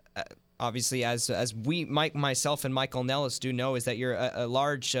 obviously, as myself and Michael Nellis do know, is that you're a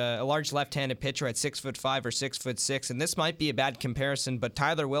large left-handed pitcher at 6'5" or 6'6", and this might be a bad comparison, but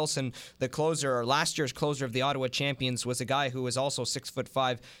Tyler Wilson, the closer, or last year's closer of the Ottawa Champions, was a guy who was also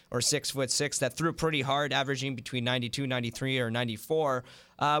 6'5" or 6'6" that threw pretty hard, averaging between 92, 93, or 94.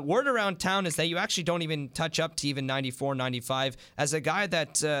 Word around town is that you actually don't even touch up to even 94, 95. As a guy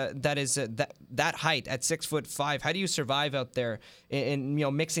that is that height at 6'5", how do you survive out there in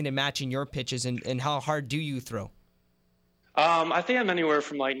mixing and matching your pitches, and how hard do you throw? I think I'm anywhere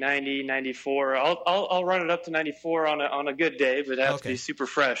from like 90, 94. I'll run it up to 94 on a good day, but it has to be super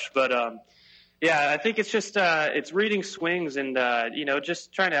fresh. But yeah, I think it's just it's reading swings and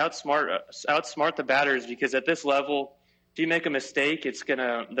just trying to outsmart the batters, because at this level, if you make a mistake,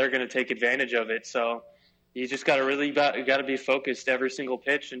 they're gonna take advantage of it. So you just got to be focused every single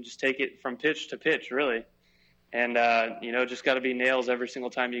pitch and just take it from pitch to pitch, really. And just got to be nails every single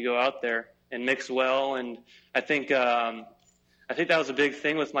time you go out there and mix well. And I think that was a big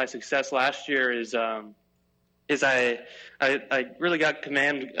thing with my success last year is I really got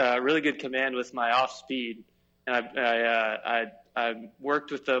really good command with my off speed, and I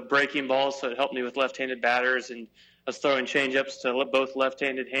worked with the breaking ball, so it helped me with left-handed batters, and I was throwing change-ups to both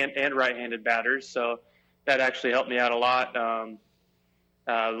left-handed and right-handed batters, so that actually helped me out a lot.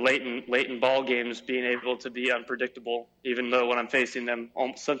 Late in ball games, being able to be unpredictable, even though when I'm facing them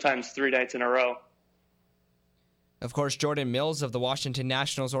sometimes 3 nights in a row. Of course, Jordan Mills of the Washington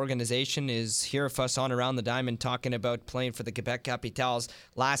Nationals organization is here with us on Around the Diamond, talking about playing for the Quebec Capitals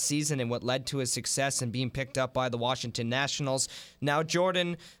last season and what led to his success and being picked up by the Washington Nationals. Now,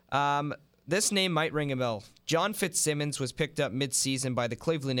 Jordan, this name might ring a bell. John Fitzsimmons was picked up mid-season by the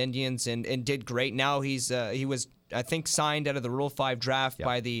Cleveland Indians and did great. Now he was, I think, signed out of the Rule 5 draft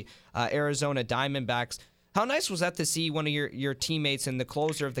by the Arizona Diamondbacks. How nice was that to see one of your teammates and the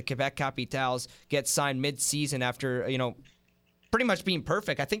closer of the Quebec Capitals get signed mid-season after, pretty much being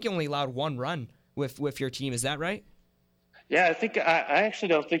perfect? I think you only allowed 1 run with your team. Is that right? Yeah, I think I actually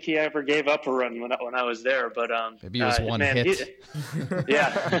don't think he ever gave up a run when I was there, but maybe it was one hit.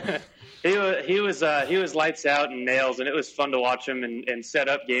 Yeah. He was lights out and nails, and it was fun to watch him and set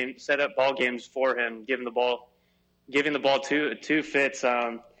up ball games for him, giving the ball to Fitz.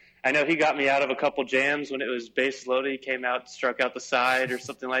 I know he got me out of a couple jams when it was bases loaded. He came out, struck out the side or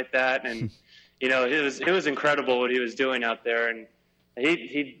something like that, and it was incredible what he was doing out there. And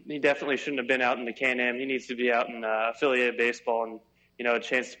he definitely shouldn't have been out in the Can-Am. He needs to be out in affiliated baseball and a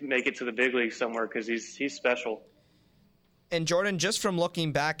chance to make it to the big league somewhere, because he's special. And Jordan, just from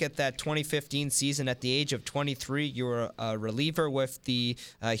looking back at that 2015 season, at the age of 23, you were a reliever with the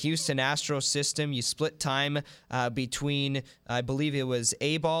Houston Astros system. You split time between, I believe it was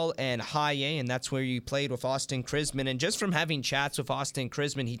A-ball and high A, and that's where you played with Austin Krisman. And just from having chats with Austin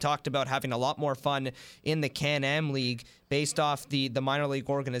Krisman, he talked about having a lot more fun in the Can-Am League based off the minor league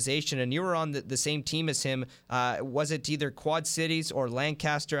organization. And you were on the same team as him. Was it either Quad Cities or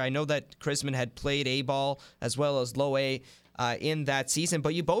Lancaster? I know that Krisman had played A-ball as well as low A in that season,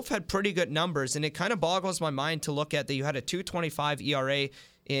 but you both had pretty good numbers, and it kind of boggles my mind to look at that you had a 2.25 ERA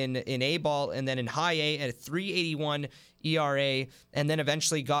in A-ball, and then in high A at a 3.81 ERA, and then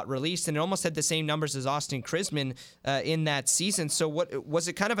eventually got released, and it almost had the same numbers as Austin Krisman in that season. So what was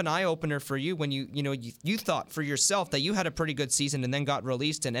it kind of an eye-opener for you when you thought for yourself that you had a pretty good season and then got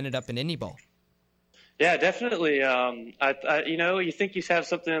released and ended up in indie ball? Yeah, definitely. You think you have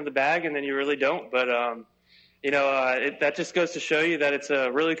something in the bag, and then you really don't, but that just goes to show you that it's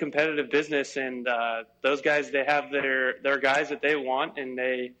a really competitive business, and those guys, they have their guys that they want, and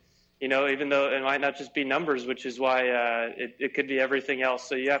they, even though it might not just be numbers, which is why it could be everything else.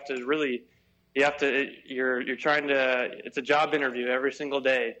 So you're trying to, it's a job interview every single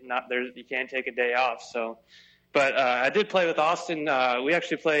day. You can't take a day off. So, but I did play with Austin. We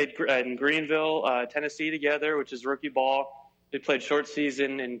actually played in Greenville, Tennessee together, which is rookie ball. We played short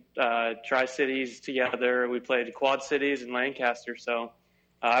season in Tri-Cities together. We played Quad Cities in Lancaster. So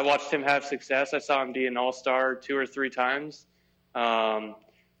I watched him have success. I saw him be an all-star 2 or 3 times.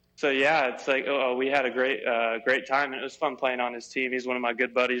 So yeah, it's like we had a great time, and it was fun playing on his team. He's one of my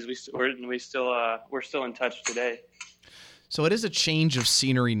good buddies. We're still in touch today. So it is a change of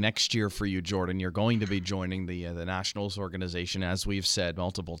scenery next year for you, Jordan. You're going to be joining the Nationals organization, as we've said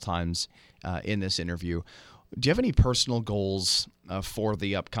multiple times in this interview. Do you have any personal goals for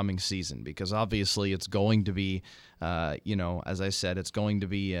the upcoming season? Because obviously it's going to be, as I said, it's going to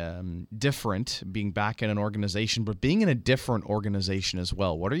be different being back in an organization, but being in a different organization as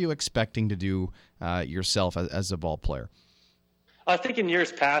well. What are you expecting to do yourself as a ball player? I think in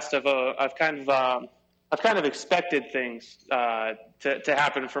years past, I've kind of expected things to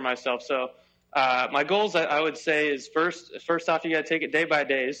happen for myself. So my goals, I would say, is first off, you got to take it day by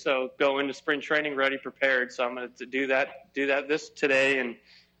day. So go into spring training ready, prepared. So I'm going to do that this today and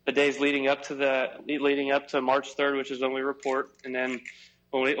the days leading up to March 3rd, which is when we report. And then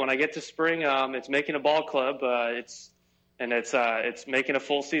when I get to spring, it's making a ball club. It's making a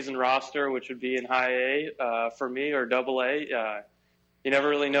full season roster, which would be in high A for me, or double A. You never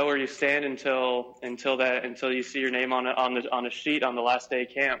really know where you stand until you see your name on a sheet on the last day of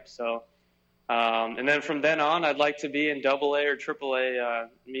camp. So, and then from then on, I'd like to be in double A or triple A.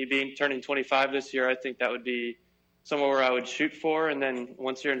 Me turning 25 this year, I think that would be somewhere where I would shoot for. And then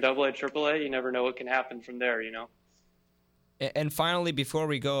once you're in double A, triple A, you never know what can happen from there, you know. And finally, before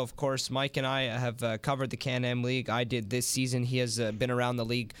we go, of course, Mike and I have covered the Can-Am League. I did this season. He has been around the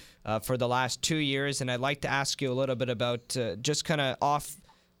league for the last 2 years. And I'd like to ask you a little bit about just kind of off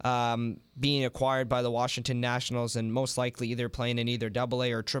being acquired by the Washington Nationals and most likely either playing in either AA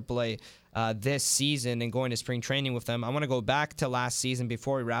or AAA this season and going to spring training with them. I want to go back to last season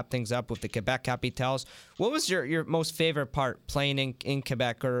before we wrap things up with the Quebec Capitals. What was your most favorite part playing in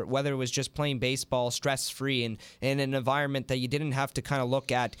Quebec, or whether it was just playing baseball stress-free and in an environment that you didn't have to kind of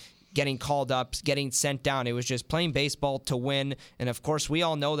look at getting called up, getting sent down. It was just playing baseball to win. And, of course, we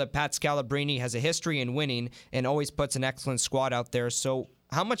all know that Pat Scalabrini has a history in winning and always puts an excellent squad out there. So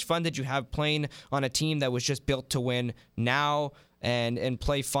how much fun did you have playing on a team that was just built to win now and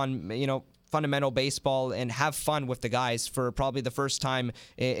play fundamental baseball and have fun with the guys for probably the first time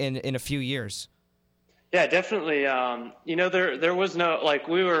in a few years? Yeah, definitely. There was no,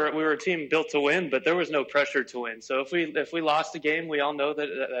 we were a team built to win, but there was no pressure to win. So if we lost a game, we all know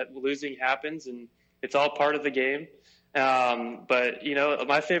that losing happens and it's all part of the game. But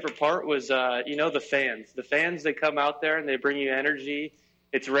my favorite part was the fans. The fans, they come out there and they bring you energy.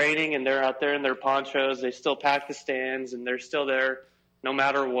 It's raining and they're out there in their ponchos. They still pack the stands and they're still there no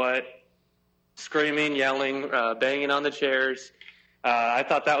matter what, screaming, yelling, banging on the chairs. I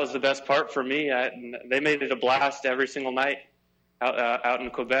thought that was the best part for me. They made it a blast every single night out in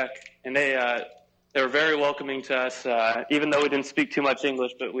Quebec, and they were very welcoming to us. Even though we didn't speak too much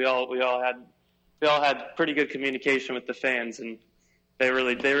English, but we all had pretty good communication with the fans, and they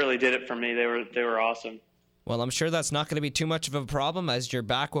really did it for me. They were awesome. Well, I'm sure that's not going to be too much of a problem as you're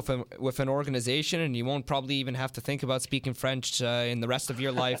back with an organization, and you won't probably even have to think about speaking French in the rest of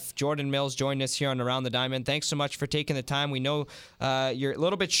your life. Jordan Mills joined us here on Around the Diamond. Thanks so much for taking the time. We know you're a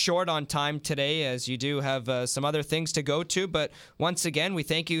little bit short on time today as you do have some other things to go to, but once again, we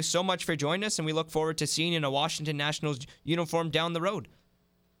thank you so much for joining us, and we look forward to seeing you in a Washington Nationals uniform down the road.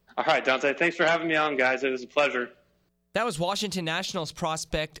 All right, Dante. Thanks for having me on, guys. It was a pleasure. That was Washington Nationals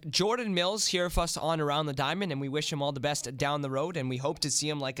prospect Jordan Mills here with us on Around the Diamond, and we wish him all the best down the road, and we hope to see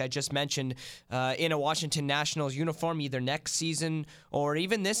him, like I just mentioned, in a Washington Nationals uniform either next season or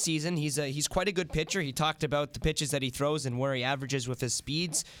even this season. He's quite a good pitcher. He talked about the pitches that he throws and where he averages with his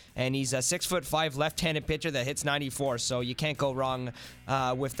speeds, and he's a 6'5" left-handed pitcher that hits 94, so you can't go wrong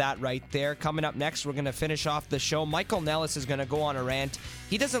with that right there. Coming up next, we're going to finish off the show. Michael Nellis is going to go on a rant.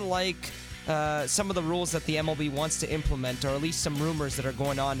 He doesn't like some of the rules that the MLB wants to implement, or at least some rumors that are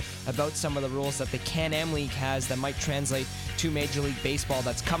going on about some of the rules that the Can-Am League has that might translate to Major League Baseball.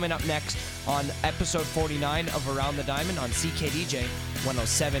 That's coming up next on episode 49 of Around the Diamond on CKDJ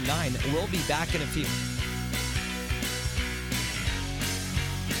 107.9. We'll be back in a few.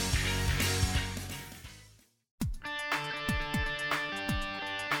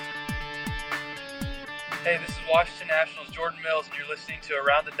 Hey, this is Washington Nationals Jordan Mills, and you're listening to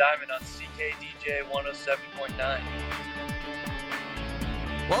Around the Diamond on CKDJ 107.9.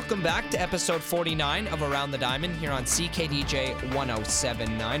 Welcome back to episode 49 of Around the Diamond here on CKDJ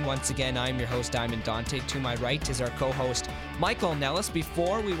 107.9. Once again, I'm your host, Diamond Dante. To my right is our co-host, Michael Nellis.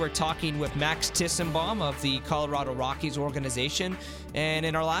 Before, we were talking with Max Tissenbaum of the Colorado Rockies organization. And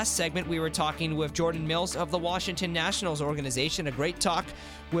in our last segment, we were talking with Jordan Mills of the Washington Nationals organization. A great talk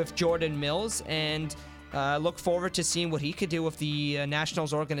with Jordan Mills, and look forward to seeing what he could do with the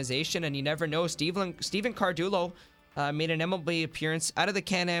Nationals organization. And you never know, Steven Cardullo made an MLB appearance out of the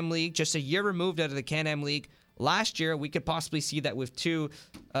Can-Am League, just a year removed out of the Can-Am League. Last year, we could possibly see that with two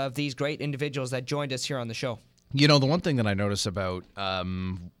of these great individuals that joined us here on the show. You know, the one thing that I notice about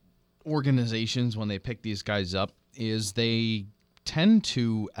organizations when they pick these guys up is they tend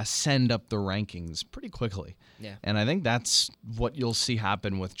to ascend up the rankings pretty quickly. Yeah. And I think that's what you'll see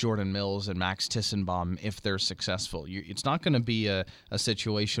happen with Jordan Mills and Max Tissenbaum if they're successful. It's not going to be a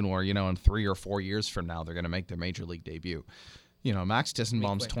situation where, in 3 or 4 years from now, they're going to make their major league debut. Max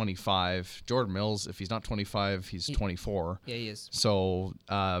Tissenbaum's 25. Jordan Mills, if he's not 25, he's 24. Yeah, he is. So,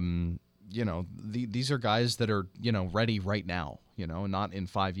 these are guys that are, ready right now, not in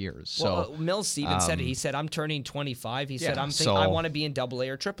 5 years. Well, so Mills even said it. He said, I'm turning 25. He said, I want to be in AA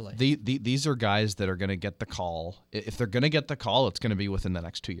or AAA. These are guys that are going to get the call. If they're going to get the call, it's going to be within the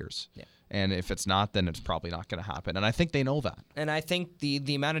next 2 years. Yeah. And if it's not, then it's probably not going to happen. And I think they know that. And I think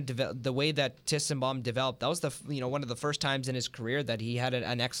the amount of the way that Tissenbaum developed, that was one of the first times in his career that he had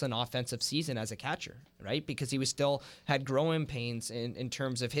an excellent offensive season as a catcher, right? Because he was still had growing pains in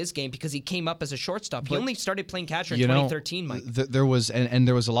terms of his game because he came up as a shortstop. He only started playing catcher in 2013, Mike. There was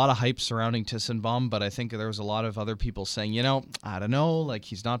there was a lot of hype surrounding Tissenbaum, but I think there was a lot of other people saying, I don't know, like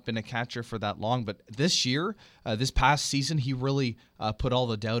he's not been a catcher for that long. But this year, this past season, he really put all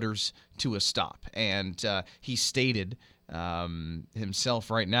the doubters to a stop. And he stated himself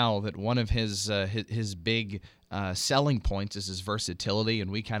right now that one of his big selling points is his versatility,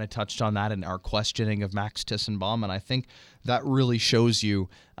 and we kind of touched on that in our questioning of Max Tissenbaum, and I think that really shows you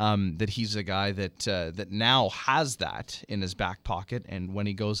that he's a guy that now has that in his back pocket, and when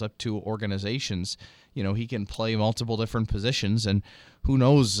he goes up to organizations, he can play multiple different positions, and who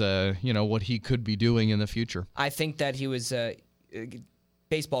knows, what he could be doing in the future. I think that he was...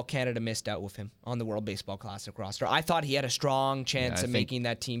 Baseball Canada missed out with him on the World Baseball Classic roster. I thought he had a strong chance of making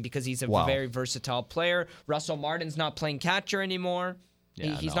that team because he's a very versatile player. Russell Martin's not playing catcher anymore.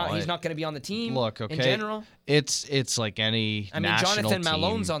 Yeah, he's not going to be on the team. Look, okay, in general, it's like any national Jonathan team.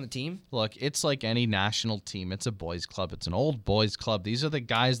 Malone's on the team. Look, it's like any national team. It's a boys' club. It's an old boys' club. These are the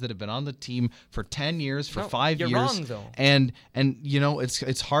guys that have been on the team for 10 years, for 5 years. You're wrong, though. And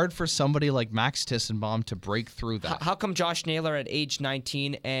it's hard for somebody like Max Tissenbaum to break through that. How come Josh Naylor at age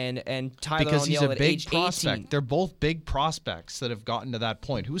 19 and Tyler because O'Neill he's a at big age prospect. 18? They're both big prospects that have gotten to that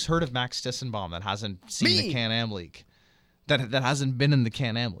point. Who's heard of Max Tissenbaum that hasn't seen the Can-Am League? That hasn't been in the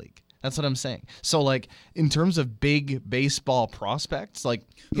Can-Am League. That's what I'm saying. So, like, in terms of big baseball prospects, like,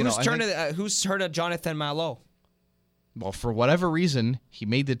 who's heard of Jonathan Malo? Well, for whatever reason, he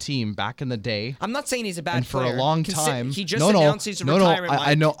made the team back in the day. I'm not saying he's a bad and player. for a long time. He just announced his retirement.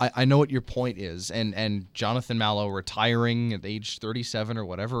 I know what your point is. And Jonathan Malo retiring at age 37 or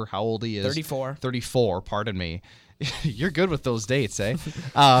whatever, how old he is. 34. 34, pardon me. You're good with those dates, eh?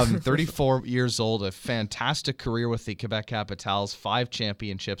 34 years old, a fantastic career with the Quebec Capitals, 5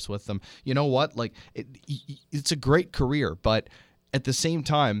 championships with them. You know what? Like, it's a great career, but at the same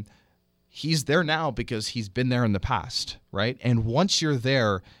time, he's there now because he's been there in the past, right? And once you're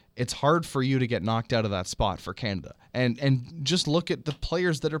there, it's hard for you to get knocked out of that spot for Canada. And just look at the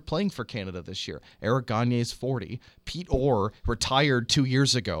players that are playing for Canada this year. Eric Gagne's 40. Pete Orr retired 2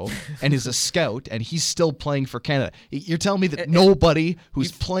 years ago and is a scout, and he's still playing for Canada. You're telling me that nobody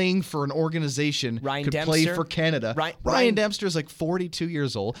who's playing for an organization could play for Canada. Ryan Dempster is like 42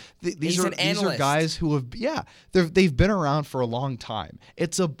 years old. These are guys who have, they've been around for a long time.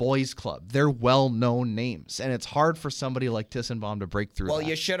 It's a boys' club. They're well-known names, and it's hard for somebody like Tissenbaum to break through that. Well,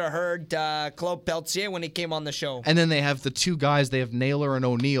 you should have heard Claude Pelletier when he came on the show. And then they have the two guys, they have Naylor and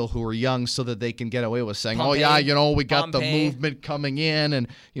O'Neill, who are young, so that they can get away with saying, we got the movement coming in, and,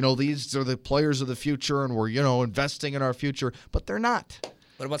 these are the players of the future, and we're, investing in our future. But they're not.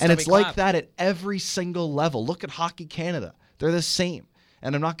 And it's like that at every single level. Look at Hockey Canada. They're the same.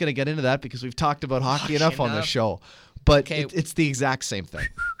 And I'm not going to get into that because we've talked about hockey enough on the show. But it's the exact same thing.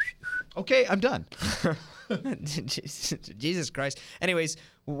 Okay, I'm done. Jesus Christ. Anyways,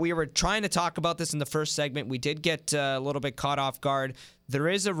 we were trying to talk about this in the first segment. We did get a little bit caught off guard. There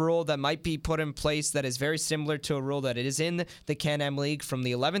is a rule that might be put in place that is very similar to a rule that it is in the Can-Am League. From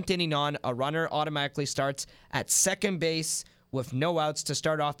the 11th inning on, a runner automatically starts at second base with no outs to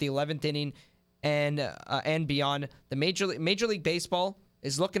start off the 11th inning and beyond. The Major League Baseball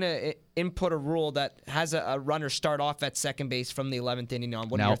is looking to input a rule that has a runner start off at second base from the 11th inning on.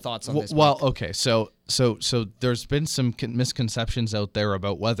 What are your thoughts on this? Well, okay, so there's been some misconceptions out there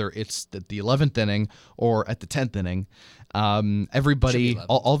about whether it's the 11th inning or at the 10th inning. Everybody,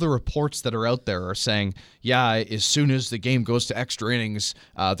 all the reports that are out there are saying, as soon as the game goes to extra innings,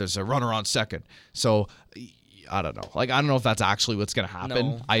 there's a runner on second. So I don't know. I don't know if that's actually what's going to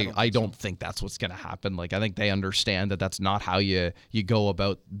happen. No, I don't think that's what's going to happen. I think they understand that that's not how you go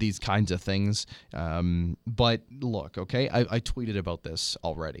about these kinds of things. But look, okay, I tweeted about this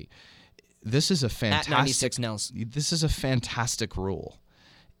already. This is a fantastic. At 96 Nels. This is a fantastic rule.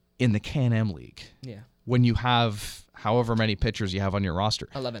 in the Can-Am League. Yeah. When you have however many pitchers you have on your roster.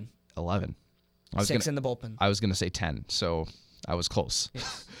 11. 11. 6 in the bullpen. I was going to say 10, so I was close.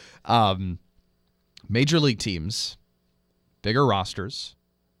 Yes. Major league teams, bigger rosters.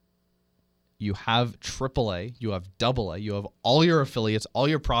 You have AAA, you have AA, you have all your affiliates, all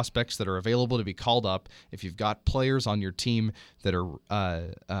your prospects that are available to be called up. If you've got players on your team that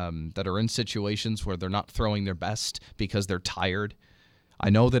are in situations where they're not throwing their best because they're tired. I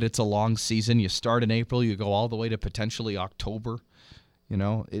know that it's a long season. You start in April, you go all the way to potentially October. You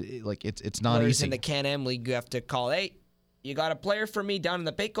know, it's not Whereas easy. in the Can-Am League, you have to call, hey, you got a player for me down in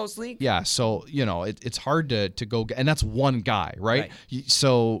the Pecos League? Yeah, so it's hard to go, and that's one guy, right?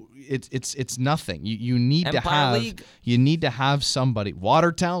 So it's nothing. You need Empire to have League? You need to have somebody.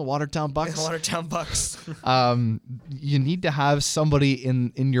 Watertown Bucks. Watertown Bucks. You need to have somebody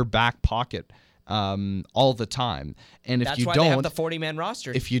in your back pocket all the time, and if That's you why don't, they have the 40-man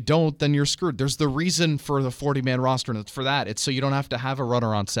roster. If you don't, then you're screwed. There's the reason for the 40-man roster, and it's for that. It's so you don't have to have a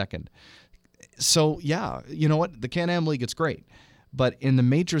runner on second. So, yeah, you know what? The Can-Am League, it's great. But in the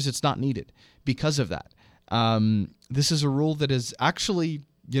majors, it's not needed because of that. This is a rule that is actually,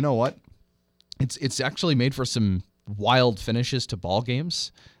 you know what? It's actually made for some wild finishes to ball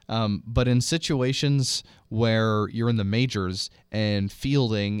games. But in situations where you're in the majors and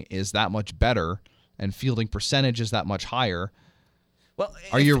fielding is that much better and fielding percentage is that much higher,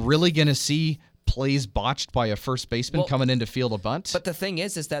 are you really going to see plays botched by a first baseman coming in to field a bunt? But the thing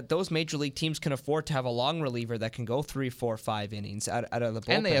is that those major league teams can afford to have a long reliever that can go 3, 4, 5 innings out of the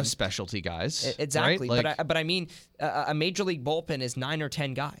bullpen. And they have specialty guys. Exactly. Right? But I mean, a major league bullpen is 9 or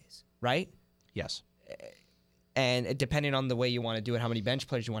 10 guys, right? Yes. And depending on the way you want to do it, how many bench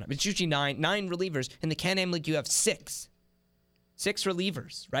players you want. But it's usually nine relievers. In the Can-Am League, you have 6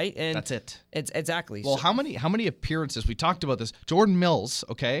 relievers, right? And that's it. It's exactly. Well, how many appearances? We talked about this. Jordan Mills,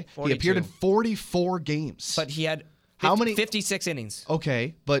 okay, 42. he appeared in 44 games, but he had 56 innings.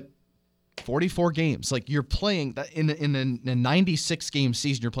 Okay, but 44 games. Like you're playing in a 96 game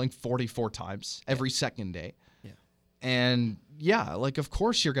season, you're playing 44 times every second day. Yeah, and yeah, like of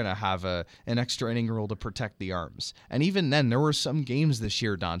course you're gonna have an extra inning rule to protect the arms. And even then, there were some games this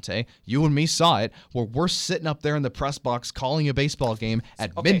year, Dante. You and me saw it, where we're sitting up there in the press box calling a baseball game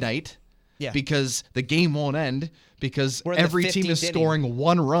at midnight. Yeah. Because the game won't end because We're in every the team is 15th scoring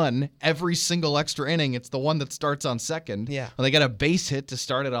one run every single extra inning. It's the one that starts on second. Yeah. Well, they got a base hit to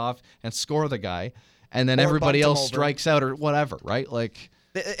start it off and score the guy, and then Or everybody bumped him else over. strikes out or whatever, right? Like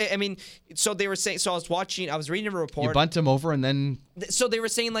I mean, so they were saying. So I was reading a report. you bunt him over and then So they were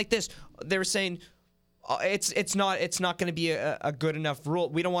saying like this. They were saying it's not going to be a good enough rule.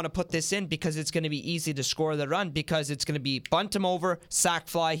 We don't want to put this in because it's going to be easy to score the run because it's going to be bunt him over, sac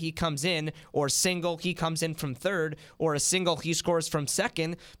fly, he comes in, or single, he comes in from third, or a single, he scores from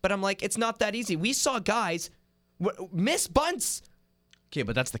second. But I'm like, it's not that easy. We saw guys miss bunts. Okay,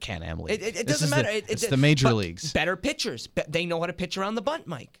 but that's the Can-Am League. It doesn't matter. It's the major leagues. Better pitchers. They know how to pitch around the bunt,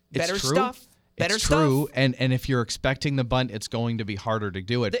 Mike. It's Better true. stuff. Better it's stuff. true, and if you're expecting the bunt, it's going to be harder to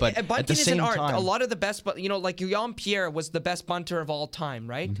do it. But bunting at the is same an art. time, A lot of the best, like Guillaume Pierre was the best bunter of all time,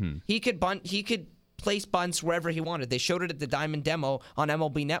 right? Mm-hmm. He could bunt. He could place bunts wherever he wanted. They showed it at the Diamond Demo on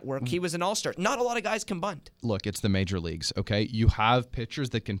MLB Network. He was an all-star. Not a lot of guys can bunt. look, it's the major leagues, okay? You have pitchers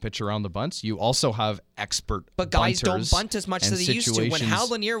that can pitch around the bunts. You also have expert But guys don't bunters bunt as much and as they used to. When situations- Hal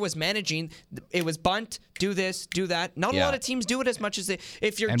Lanier was managing, it was bunt, do this, do that. Not a Yeah. lot of teams do it as much as they.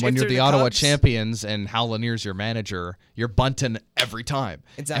 If you're And when if you're they're the Ottawa Cubs, champions and Hal Lanier's your manager, you're bunting every time.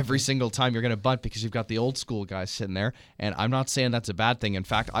 Exactly. Every single time you're going to bunt because you've got the old school guys sitting there. And I'm not saying that's a bad thing. In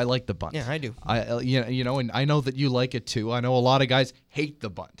fact, I like the bunt. Yeah, I do. And I know that you like it too. I know a lot of guys hate the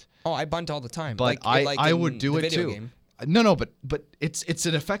bunt. Oh, I bunt all the time. But like I in would do the it video too. game. No, but it's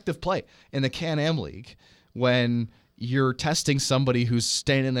an effective play in the Can-Am League when you're testing somebody who's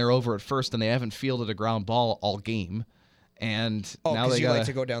standing there over at first and they haven't fielded a ground ball all game, and Oh, now because they you gotta, like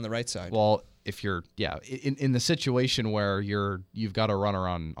to go down the right side. Well, if you're in the situation where you've got a runner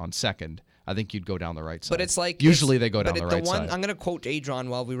on second, I think you'd go down the right side. But it's like usually they go down but the right side. I'm going to quote Adron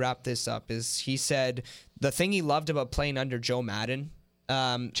while we wrap this up. Is he said the thing he loved about playing under Joe Madden.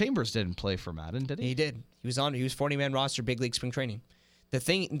 Chambers didn't play for Madden, did he? He did. He was 40-man roster, big league spring training. The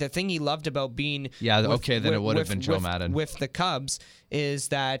thing he loved about being it would have been Joe Madden with the Cubs is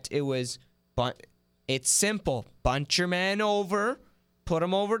that it was it's simple. Bunt your man over, put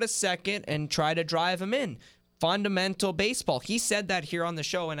him over to second, and try to drive him in. Fundamental baseball. He said that here on the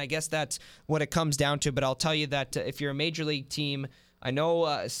show, and I guess that's what it comes down to. But I'll tell you that if you're a major league team, I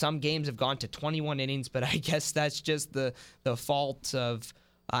know some games have gone to 21 innings, but I guess that's just the fault of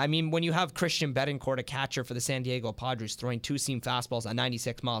I mean, when you have Christian Betancourt, a catcher for the San Diego Padres, throwing two-seam fastballs at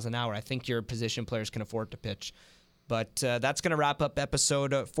 96 miles an hour, I think your position players can afford to pitch. But that's going to wrap up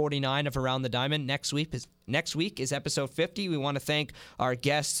episode 49 of Around the Diamond. Next week is episode 50. We want to thank our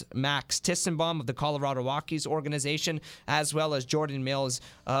guest, Max Tissenbaum of the Colorado Rockies organization, as well as Jordan Mills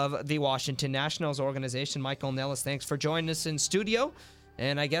of the Washington Nationals organization. Michael Nellis, thanks for joining us in studio.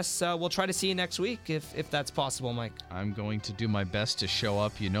 And I guess we'll try to see you next week if that's possible, Mike. I'm going to do my best to show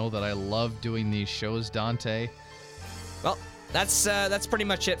up. You know that I love doing these shows, Dante. Well, that's pretty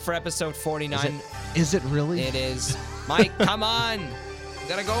much it for episode 49. Is it really? It is. Mike, come on. We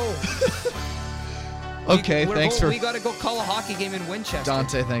gotta go. Okay, we gotta go call a hockey game in Winchester.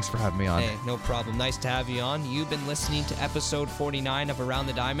 Dante, thanks for having me on. Hey, no problem. Nice to have you on. You've been listening to episode 49 of Around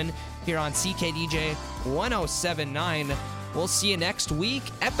the Diamond here on CKDJ 107.9. We'll see you next week,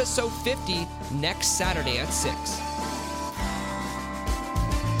 episode 50, next Saturday at 6.